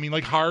dopey I mean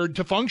like hard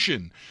to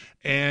function.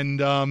 And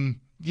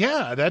I'm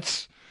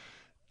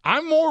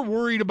more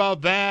worried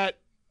about that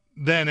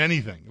than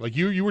anything. Like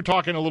you were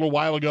talking a little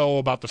while ago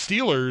about the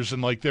Steelers,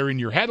 and like they're in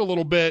your head a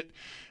little bit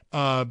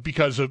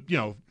because of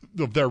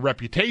of their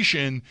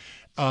reputation,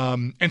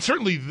 and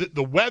certainly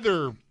the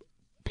weather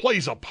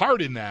plays a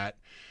part in that.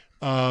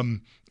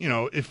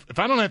 If I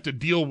didn't have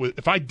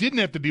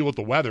to deal with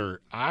the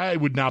weather, I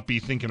would not be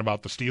thinking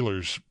about the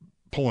Steelers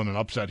pulling an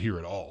upset here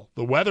at all.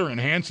 The weather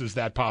enhances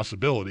that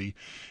possibility,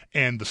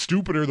 and the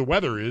stupider the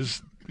weather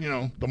is,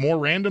 the more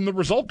random the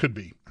result could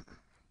be.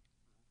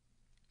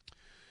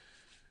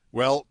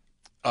 Well,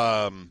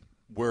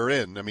 we're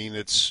in. I mean,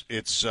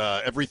 it's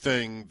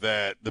everything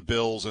that the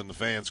Bills and the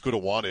fans could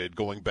have wanted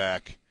going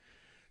back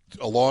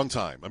a long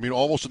time. I mean,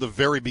 almost at the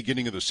very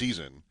beginning of the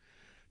season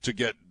to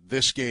get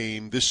this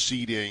game, this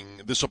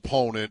seeding, this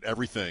opponent,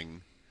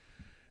 everything.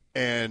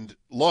 And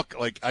look,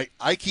 like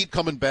I keep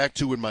coming back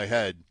to in my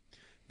head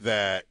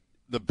that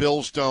the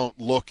Bills don't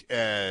look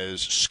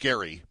as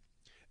scary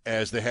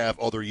as they have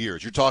other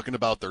years. You're talking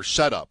about their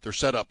setup. Their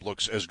setup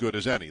looks as good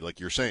as any, like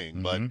you're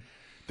saying, but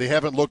they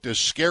haven't looked as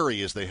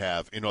scary as they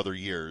have in other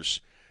years.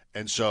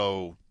 And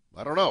so,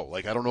 I don't know.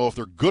 Like, I don't know if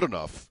they're good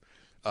enough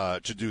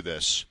to do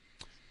this.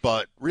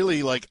 But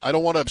really, like, I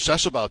don't want to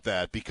obsess about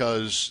that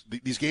because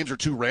these games are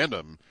too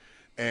random.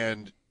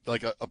 And,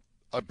 like,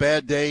 a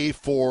bad day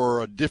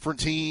for a different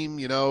team,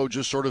 you know,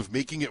 just sort of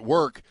making it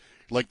work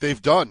like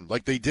they've done,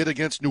 like they did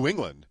against New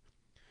England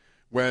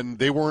when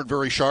they weren't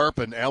very sharp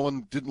and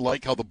Allen didn't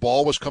like how the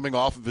ball was coming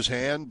off of his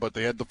hand, but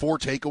they had the 4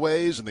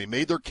 takeaways and they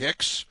made their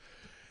kicks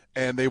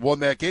and they won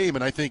that game.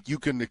 And I think you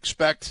can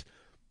expect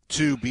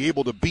to be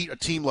able to beat a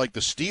team like the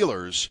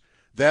Steelers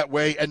that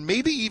way, and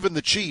maybe even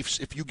the Chiefs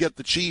if you get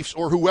the Chiefs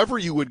or whoever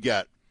you would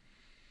get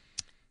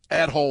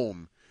at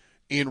home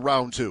in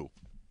round 2.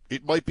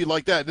 It might be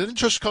like that. And then it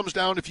just comes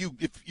down, if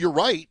you're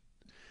right,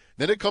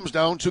 then it comes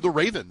down to the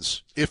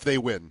Ravens if they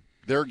win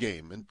their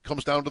game, and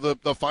comes down to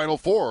the Final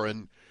Four.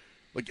 And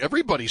like,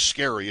 everybody's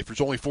scary if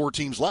there's only 4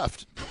 teams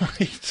left.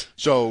 Right.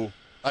 So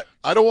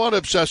I don't want to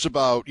obsess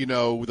about, you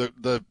know,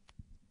 the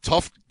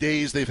tough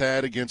days they've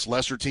had against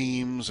lesser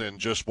teams and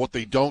just what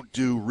they don't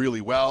do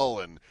really well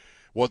and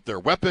what their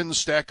weapons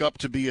stack up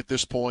to be at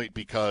this point,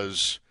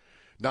 because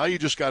now you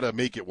just got to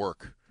make it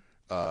work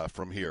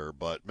from here.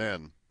 But,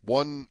 man,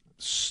 one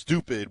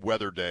stupid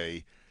weather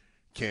day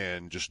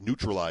can just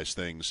neutralize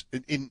things.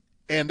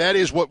 And that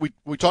is what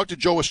we talked to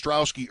Joe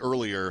Ostrowski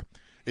earlier.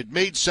 It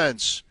made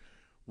sense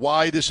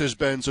why this has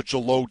been such a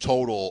low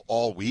total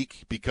all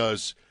week,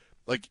 because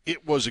like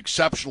it was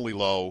exceptionally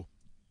low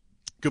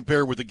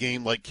compared with a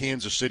game like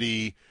Kansas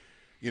City.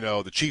 You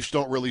know, the Chiefs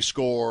don't really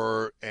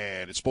score,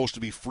 and it's supposed to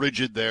be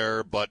frigid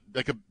there, but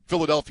like a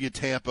Philadelphia,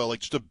 Tampa,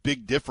 like just a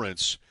big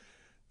difference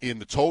in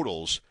the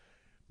totals.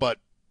 But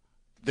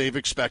they've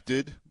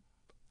expected,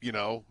 you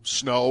know,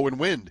 snow and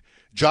wind.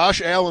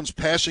 Josh Allen's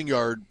passing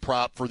yard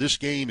prop for this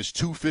game is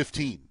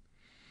 215.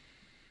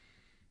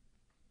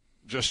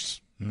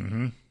 Just,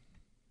 they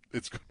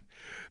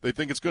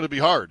think it's going to be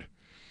hard.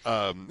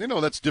 You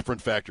know, that's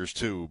different factors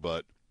too,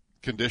 but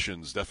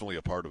conditions definitely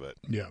a part of it.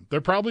 Yeah,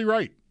 they're probably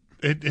right.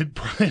 It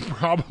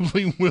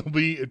probably will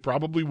be. It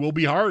probably will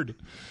be hard.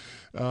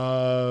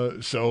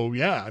 So,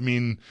 yeah, I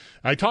mean,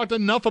 I talked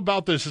enough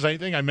about this, as I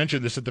think I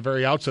mentioned this at the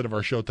very outset of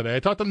our show today. I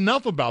talked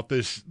enough about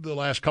this the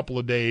last couple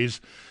of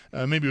days,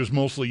 maybe it was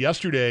mostly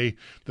yesterday,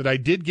 that I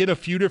did get a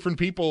few different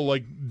people,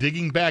 like,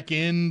 digging back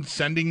in,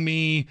 sending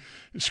me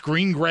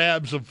screen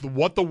grabs of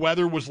what the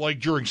weather was like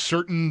during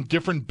certain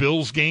different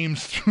Bills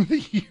games through the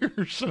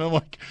years. And I'm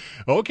like,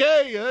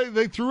 okay,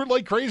 they threw it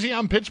like crazy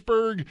on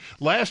Pittsburgh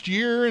last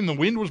year, and the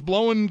wind was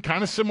blowing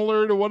kind of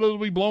similar to what it'll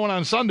be blowing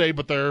on Sunday,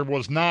 but there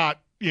was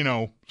not, you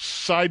know,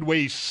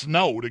 sideways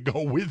snow to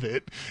go with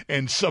it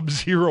and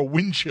sub-zero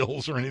wind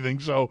chills or anything.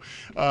 So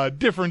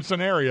different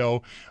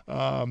scenario.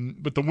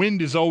 But the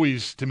wind is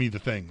always, to me, the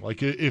thing.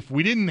 Like if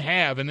we didn't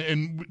have,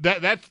 and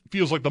that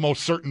feels like the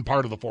most certain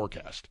part of the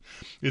forecast,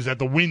 is that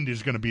the wind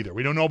is going to be there.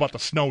 We don't know about the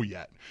snow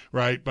yet,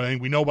 right? But I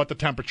think we know about the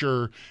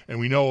temperature and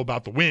we know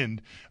about the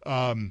wind.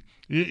 Man,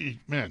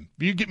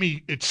 you get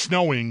me, it's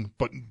snowing,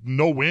 but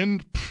no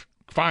wind,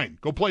 fine,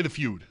 go play the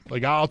feud.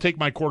 Like, I'll take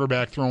my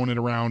quarterback throwing it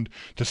around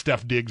to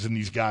Steph Diggs and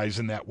these guys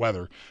in that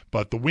weather.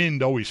 But the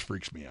wind always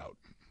freaks me out.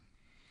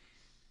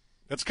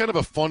 That's kind of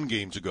a fun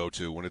game to go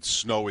to when it's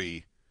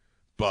snowy,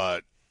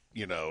 but,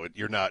 you know,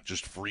 you're not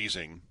just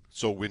freezing,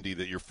 so windy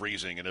that you're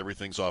freezing and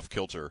everything's off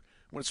kilter.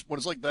 When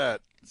it's like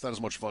that, it's not as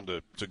much fun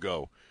to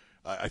go.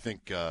 I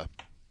think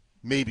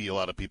maybe a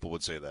lot of people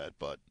would say that,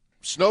 but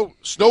snow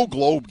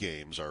globe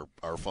games are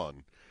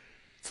fun.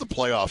 It's the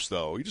playoffs,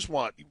 though. You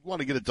want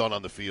to get it done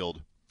on the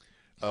field.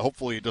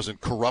 Hopefully it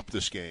doesn't corrupt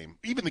this game.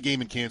 Even the game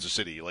in Kansas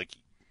City, like,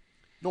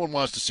 no one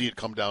wants to see it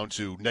come down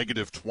to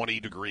negative 20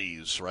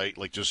 degrees, right?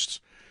 Like, just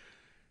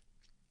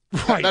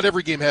right. Not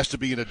every game has to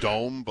be in a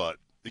dome, but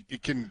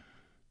it can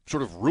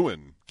sort of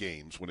ruin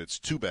games when it's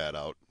too bad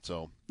out.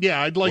 So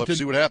yeah, I'd like to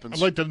see what happens.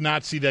 I'd like to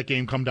not see that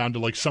game come down to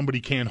like somebody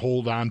can't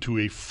hold on to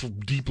a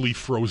deeply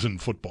frozen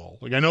football.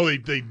 Like, I know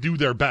they do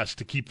their best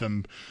to keep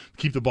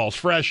the balls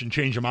fresh and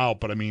change them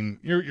out, but I mean,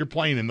 you're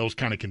playing in those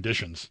kind of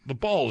conditions. The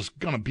ball is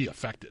going to be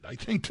affected, I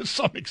think, to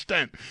some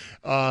extent,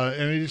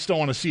 and I just don't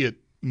want to see it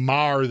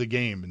mar the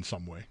game in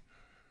some way.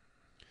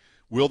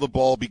 Will the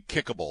ball be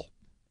kickable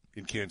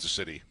in Kansas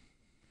City?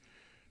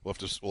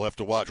 We'll have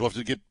to watch. We'll have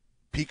to get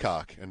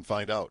Peacock and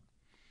find out.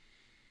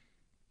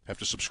 Have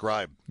to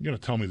subscribe. You got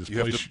to tell me this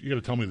place. You got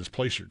to tell me this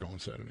place you're going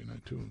Saturday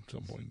night too at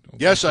some point.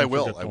 Yes, I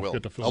will.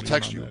 I'll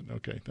text you. That.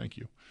 Okay, thank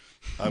you.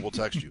 I will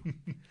text you.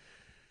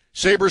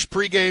 Sabres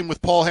pregame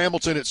with Paul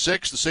Hamilton at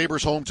 6. The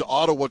Sabres home to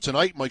Ottawa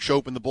tonight. Mike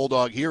Schopp and the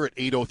Bulldog here at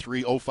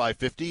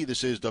 8:03:0550.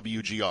 This is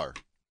WGR.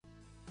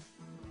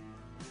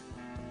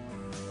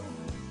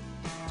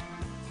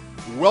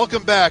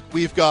 Welcome back.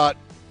 We've got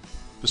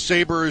the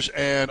Sabres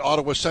and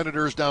Ottawa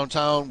Senators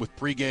downtown with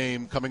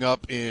pregame coming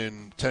up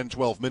in 10,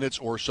 12 minutes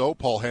or so.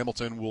 Paul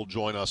Hamilton will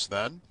join us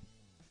then.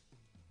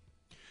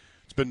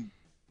 It's been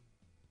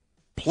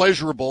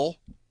pleasurable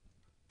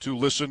to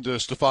listen to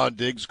Stephon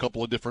Diggs a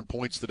couple of different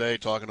points today,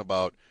 talking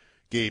about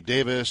Gabe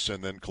Davis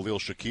and then Khalil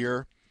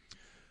Shakir.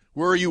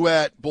 Where are you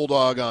at,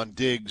 Bulldog, on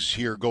Diggs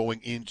here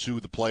going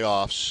into the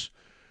playoffs?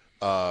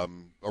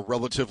 A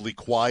relatively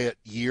quiet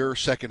year,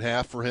 second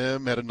half for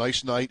him. Had a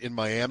nice night in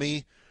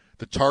Miami.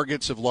 The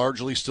targets have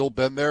largely still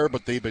been there,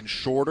 but they've been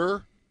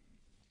shorter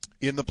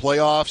in the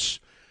playoffs.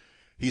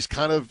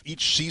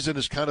 Each season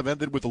has kind of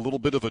ended with a little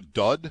bit of a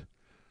dud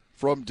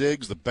from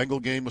Diggs. The Bengal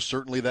game was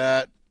certainly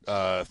that.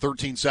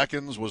 13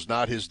 seconds was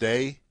not his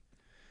day.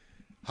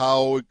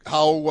 How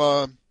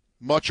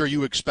much are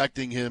you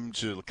expecting him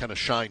to kind of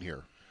shine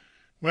here?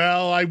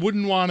 Well, I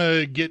wouldn't want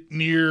to get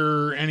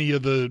near any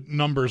of the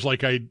numbers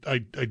like I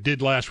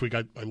did last week.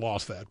 I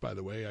lost that, by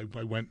the way. I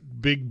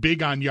went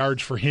big on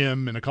yards for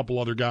him and a couple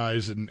other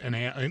guys, and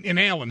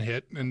Allen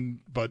hit,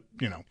 but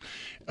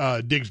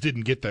Diggs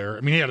didn't get there.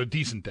 I mean, he had a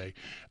decent day.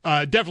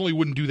 Definitely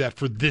wouldn't do that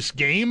for this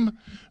game,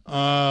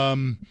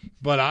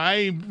 but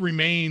I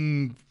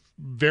remain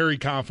very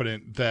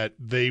confident that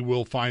they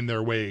will find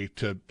their way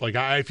to.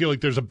 I feel like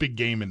there's a big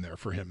game in there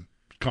for him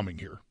coming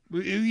here.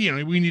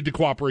 We need the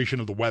cooperation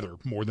of the weather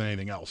more than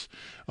anything else.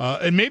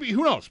 And maybe,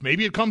 who knows,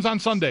 maybe it comes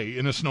on Sunday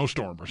in a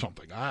snowstorm or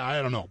something.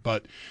 I don't know.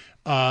 But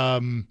I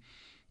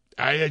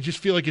just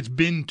feel like it's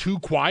been too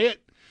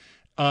quiet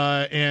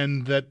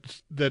and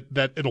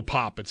that it'll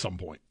pop at some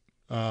point.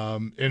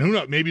 And who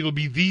knows, maybe it'll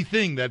be the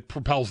thing that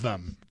propels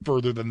them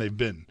further than they've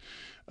been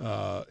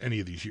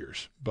any of these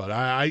years. But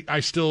I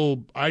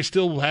still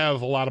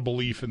have a lot of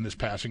belief in this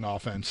passing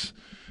offense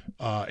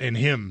and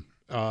him.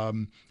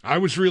 I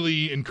was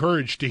really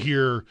encouraged to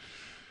hear,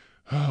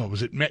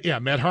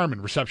 Matt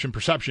Harmon, reception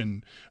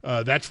perception.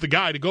 That's the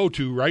guy to go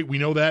to, right? We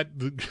know that.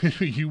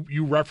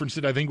 You referenced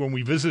it, I think, when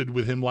we visited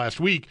with him last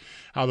week,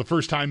 how the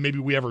first time maybe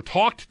we ever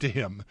talked to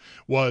him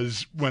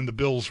was when the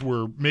Bills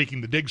were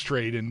making the Diggs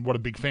trade, and what a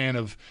big fan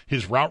of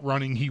his route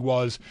running he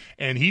was.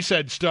 And he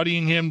said,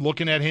 studying him,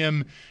 looking at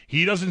him,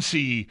 he doesn't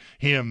see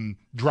him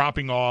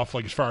dropping off,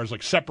 as far as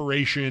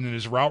separation and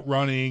his route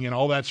running and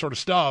all that sort of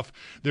stuff.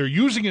 They're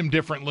using him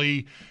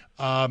differently.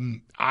 I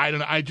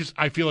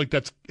feel like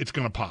it's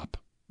going to pop.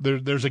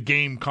 There's a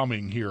game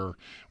coming here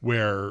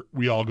where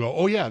we all go,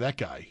 oh yeah, that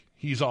guy,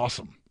 he's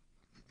awesome.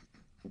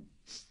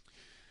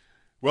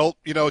 Well,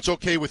 it's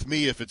okay with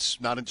me if it's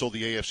not until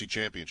the AFC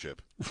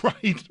Championship.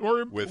 Right,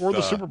 or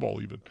the Super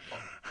Bowl even.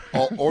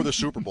 or the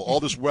Super Bowl. All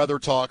this weather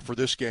talk for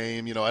this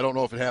game, I don't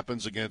know if it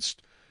happens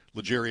against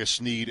L'Jarius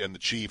Sneed and the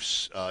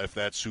Chiefs, if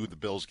that's who the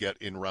Bills get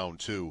in round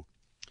 2.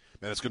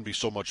 Man, it's going to be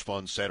so much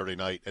fun Saturday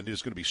night, and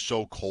it's going to be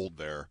so cold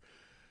there.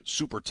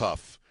 Super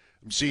tough.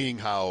 I'm seeing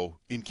how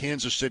in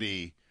Kansas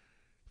City,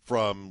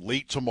 from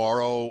late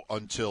tomorrow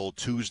until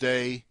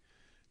Tuesday,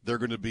 they're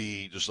going to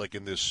be just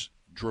in this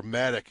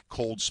dramatic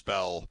cold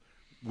spell,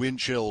 wind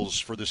chills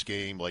for this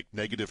game,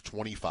 negative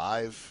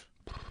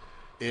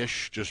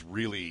 25-ish, just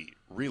really,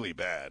 really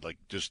bad.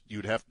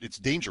 It's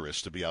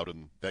dangerous to be out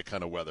in that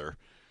kind of weather,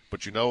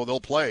 but they'll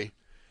play.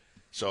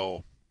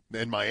 So,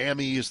 and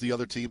Miami is the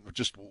other team.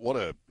 Just what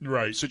a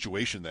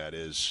situation that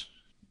is.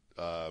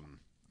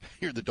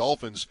 Here, the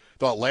Dolphins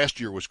thought last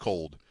year was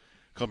cold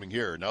coming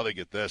here. Now they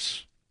get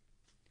this.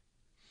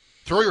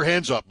 Throw your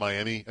hands up,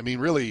 Miami. I mean,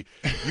 really,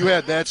 you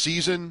had that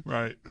season.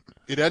 Right.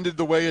 It ended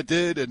the way it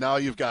did, and now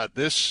you've got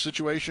this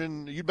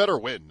situation. You better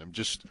win.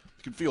 You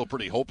can feel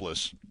pretty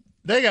hopeless.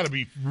 They got to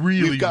be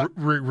really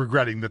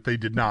regretting that they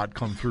did not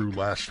come through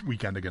last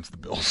weekend against the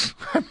Bills.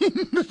 I mean,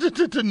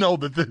 to know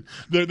that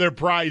their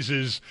prize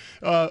is,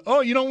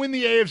 you don't win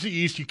the AFC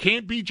East. You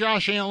can't beat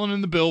Josh Allen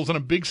and the Bills in a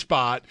big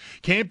spot.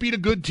 Can't beat a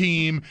good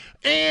team.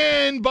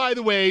 And, by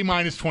the way,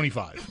 minus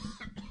 25.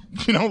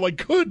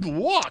 Good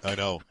luck. I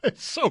know.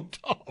 It's so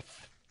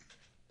tough.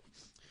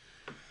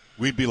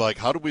 We'd be like,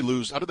 how did they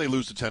lose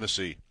to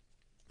Tennessee?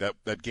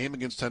 That game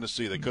against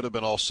Tennessee, they could have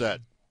been all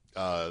set.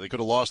 They could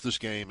have lost this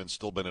game and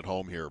still been at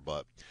home here,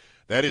 but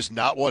that is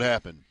not what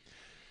happened.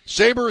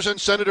 Sabres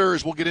and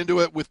Senators, we'll get into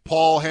it with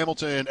Paul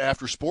Hamilton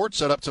after sports.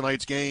 Set up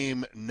tonight's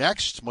game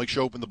next. Mike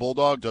Schopp and the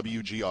Bulldog,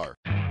 WGR.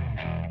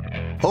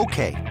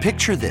 Okay,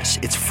 picture this.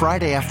 It's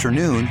Friday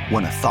afternoon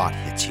when a thought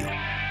hits you.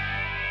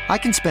 I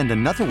can spend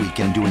another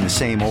weekend doing the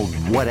same old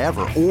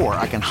whatever, or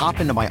I can hop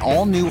into my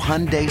all-new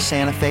Hyundai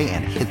Santa Fe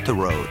and hit the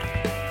road.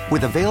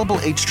 With available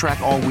H-Track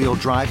all-wheel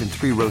drive and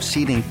 3-row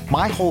seating,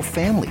 my whole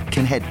family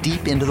can head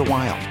deep into the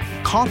wild.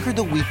 Conquer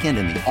the weekend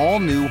in the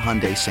all-new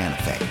Hyundai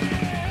Santa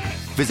Fe.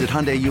 Visit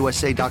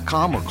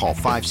HyundaiUSA.com or call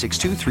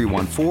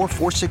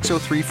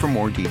 562-314-4603 for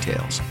more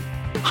details.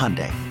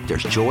 Hyundai,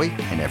 there's joy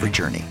in every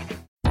journey.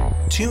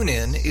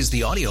 TuneIn is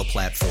the audio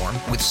platform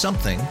with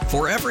something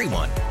for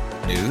everyone.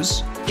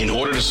 News. In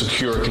order to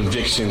secure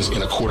convictions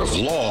in a court of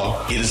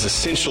law, it is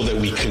essential that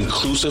we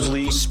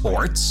conclusively.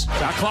 Sports.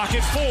 Got clock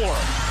at 4.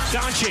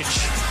 Doncic.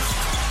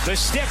 The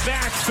step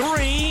back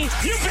 3.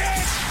 You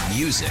bet.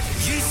 music,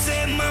 You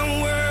set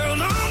my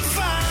world on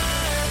fire.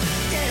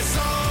 Yes,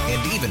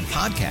 and even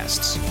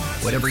podcasts.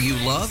 Whatever you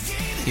love,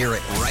 hear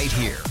it right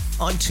here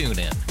on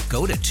TuneIn.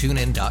 Go to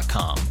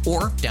TuneIn.com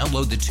or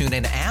download the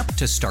TuneIn app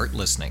to start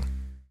listening.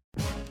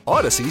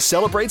 Odyssey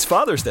celebrates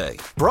Father's Day,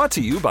 brought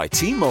to you by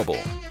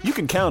T-Mobile. You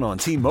can count on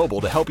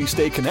T-Mobile to help you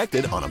stay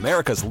connected on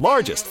America's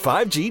largest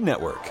 5G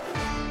network.